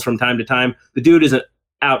calls from time to time, the dude is an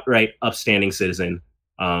outright upstanding citizen.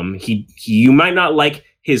 You might not like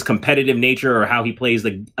his competitive nature or how he plays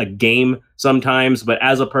a game sometimes, but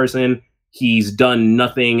as a person, he's done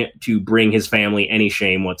nothing to bring his family any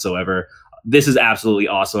shame whatsoever. This is absolutely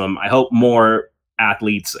awesome. I hope more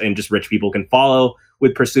athletes and just rich people can follow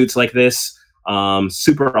with pursuits like this.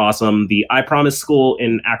 Super awesome. The I Promise School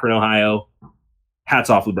in Akron, Ohio. Hats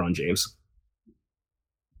off, LeBron James.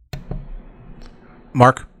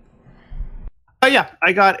 Mark? Yeah,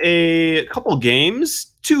 I got a couple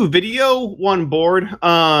games, 2 video, 1 board.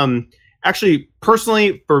 Actually,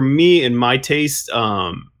 personally, for me and my taste,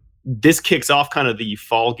 this kicks off kind of the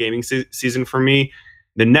fall gaming season for me.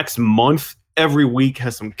 The next month, every week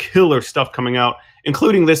has some killer stuff coming out,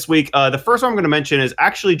 including this week. The first one I'm going to mention is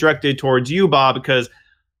actually directed towards you, Bob, because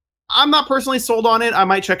I'm not personally sold on it. I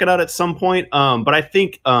might check it out at some point, but I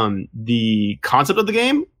think the concept of the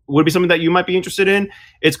game would be something that you might be interested in.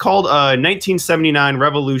 It's called 1979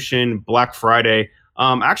 Revolution Black Friday.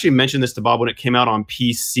 I actually mentioned this to Bob when it came out on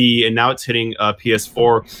PC, and now it's hitting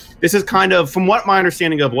PS4. This is kind of, from what my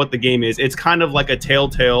understanding of what the game is, it's kind of like a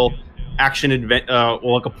Telltale action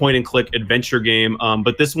like a point-and-click adventure game.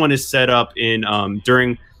 But this one is set up in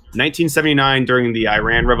during 1979, during the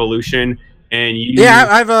Iran Revolution. And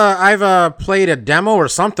I've played a demo or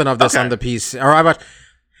something of this on the PC.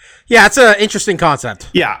 Yeah, it's an interesting concept.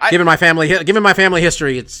 Yeah, given my family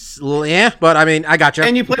history, it's but I mean, I got you.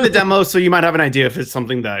 And you played the demo, so you might have an idea if it's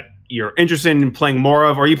something that you're interested in playing more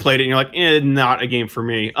of, or you played it and you're like, not a game for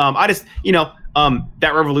me. I just,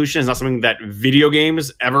 that Revolution is not something that video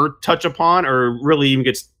games ever touch upon, or really even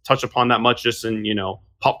gets touched upon that much, just in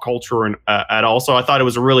pop culture and at all. So I thought it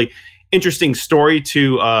was a really interesting story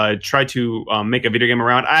to try to make a video game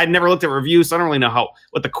around. I had never looked at reviews, so I don't really know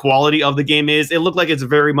what the quality of the game is. It looked like it's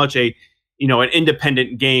very much an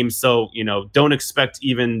independent game, so don't expect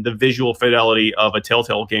even the visual fidelity of a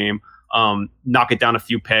Telltale game. Knock it down a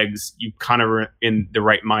few pegs. You kind of are in the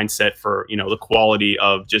right mindset for the quality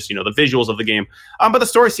of just the visuals of the game. But the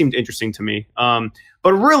story seemed interesting to me.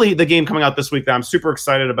 But really, the game coming out this week that I'm super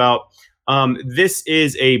excited about. This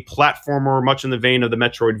is a platformer much in the vein of the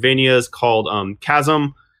Metroidvanias called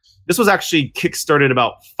Chasm. This was actually kickstarted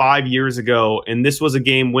about 5 years ago, and this was a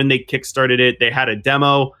game when they kickstarted it. They had a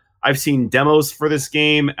demo. I've seen demos for this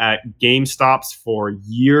game at GameStops for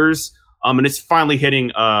years, and it's finally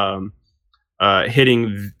hitting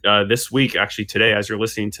this week, actually today, as you're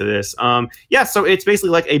listening to this. So it's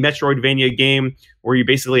basically like a Metroidvania game where you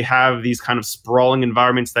basically have these kind of sprawling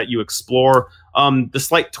environments that you explore. The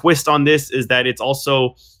slight twist on this is that it's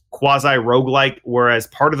also quasi-roguelike, whereas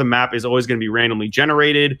part of the map is always going to be randomly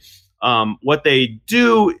generated. What they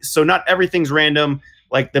do, so not everything's random.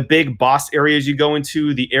 Like the big boss areas you go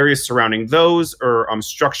into, the areas surrounding those are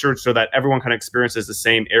structured so that everyone kind of experiences the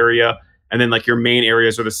same area. And then like your main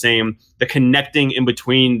areas are the same. The connecting in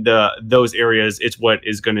between those areas, it's what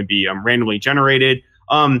is going to be randomly generated.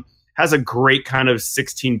 Has a great kind of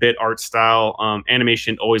 16-bit art style.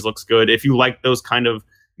 Animation always looks good. If you like those kind of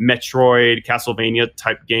Metroid, Castlevania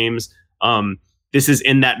type games, this is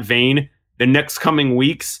in that vein. The next coming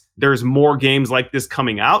weeks, there's more games like this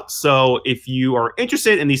coming out. So if you are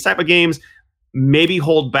interested in these type of games, maybe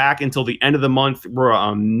hold back until the end of the month. Where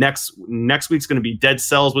next week's going to be Dead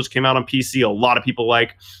Cells, which came out on PC. A lot of people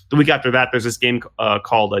like. The week after that, there's this game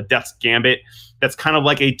called Death's Gambit. That's kind of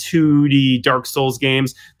like a 2D Dark Souls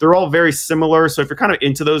games. They're all very similar. So if you're kind of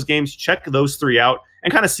into those games, check those 3 out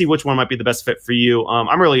and kind of see which one might be the best fit for you.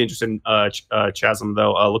 I'm really interested in Chasm,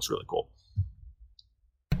 though. Looks really cool.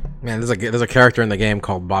 Man, there's a character in the game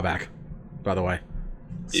called Bobak, by the way.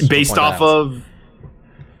 Based off of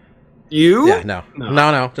you? Yeah,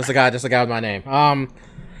 no. Just a guy with my name.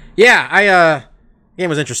 Game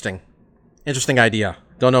was interesting. Interesting idea.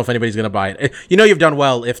 Don't know if anybody's gonna buy it. You've done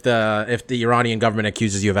well if the Iranian government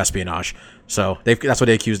accuses you of espionage. So that's what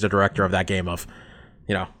they accused the director of that game of.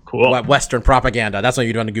 Cool. Western propaganda. That's what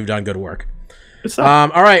you've done good work. All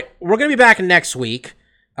right, we're gonna be back next week.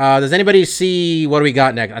 Does anybody see what do we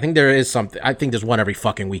got next? I think there is something. I think there's one every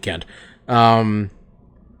fucking weekend.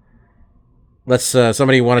 Let's.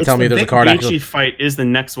 Somebody want to tell me there's a card? Actually, fight is the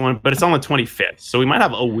next one, but it's on the 25th, so we might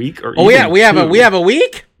have a week or. We have a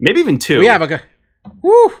week. Maybe even 2. We have a.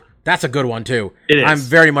 Woo! That's a good one too. It is. I'm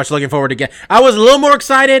very much looking forward to get. I was a little more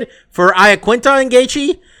excited for Iaquinta and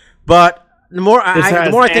Gaethje, but the more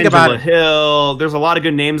I think about it, Hill. There's a lot of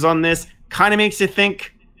good names on this. Kind of makes you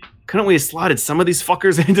think. Couldn't we have slotted some of these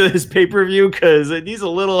fuckers into this pay-per-view? Because it needs a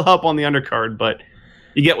little help on the undercard, but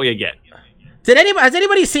you get what you get. Has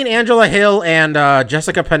anybody seen Angela Hill and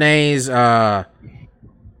Jessica Panay's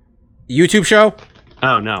YouTube show?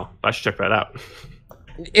 Oh no, I should check that out.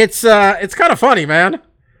 It's kind of funny, man.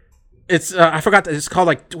 It's I forgot. It's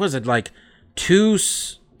called two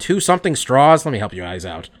something straws. Let me help you guys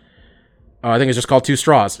out. I think it's just called Two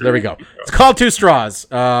Straws. There we go. It's called Two Straws.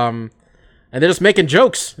 And they're just making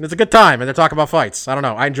jokes, and it's a good time, and they're talking about fights. I don't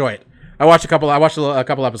know. I enjoy it. I watched a couple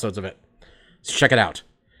episodes of it. So check it out.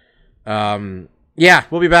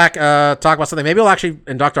 We'll be back. Talk about something. Maybe we'll actually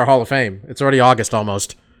induct our Hall of Fame. It's already August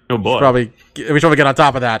almost. Oh boy. We should probably get on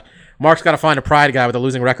top of that. Mark's got to find a Pride guy with a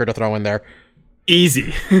losing record to throw in there.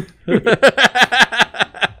 Easy.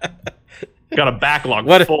 Got a backlog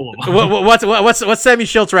full of them. What's Sammy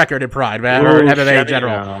Schilt's record in Pride, man, or MMA in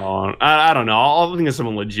general? I don't know. I'll think of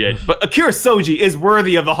someone legit. But Akira Soji is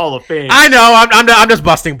worthy of the Hall of Fame. I know. I'm just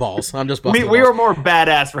busting balls. We were more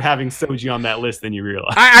badass for having Soji on that list than you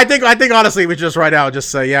realize. I think honestly we should just right now just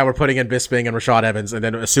say we're putting in Bisping and Rashad Evans and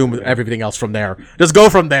then assume everything else from there. Just go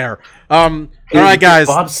from there. All right, guys.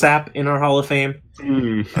 Bob Sapp in our Hall of Fame.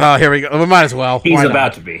 Here we go. We might as well. He's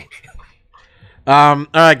about to be. All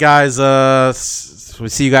right, guys. We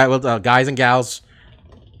see you guys, guys and gals.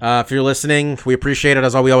 If you're listening, we appreciate it.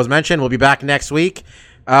 As we always mention, we'll be back next week.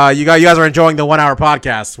 You guys are enjoying the 1 hour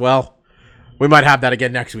podcast. Well, we might have that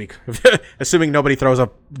again next week, assuming nobody throws a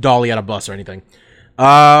dolly at a bus or anything.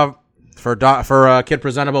 For Kid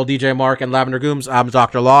Presentable, DJ Mark, and Lavender Gooms, I'm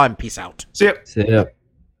Dr. Law, and peace out. See ya. See ya.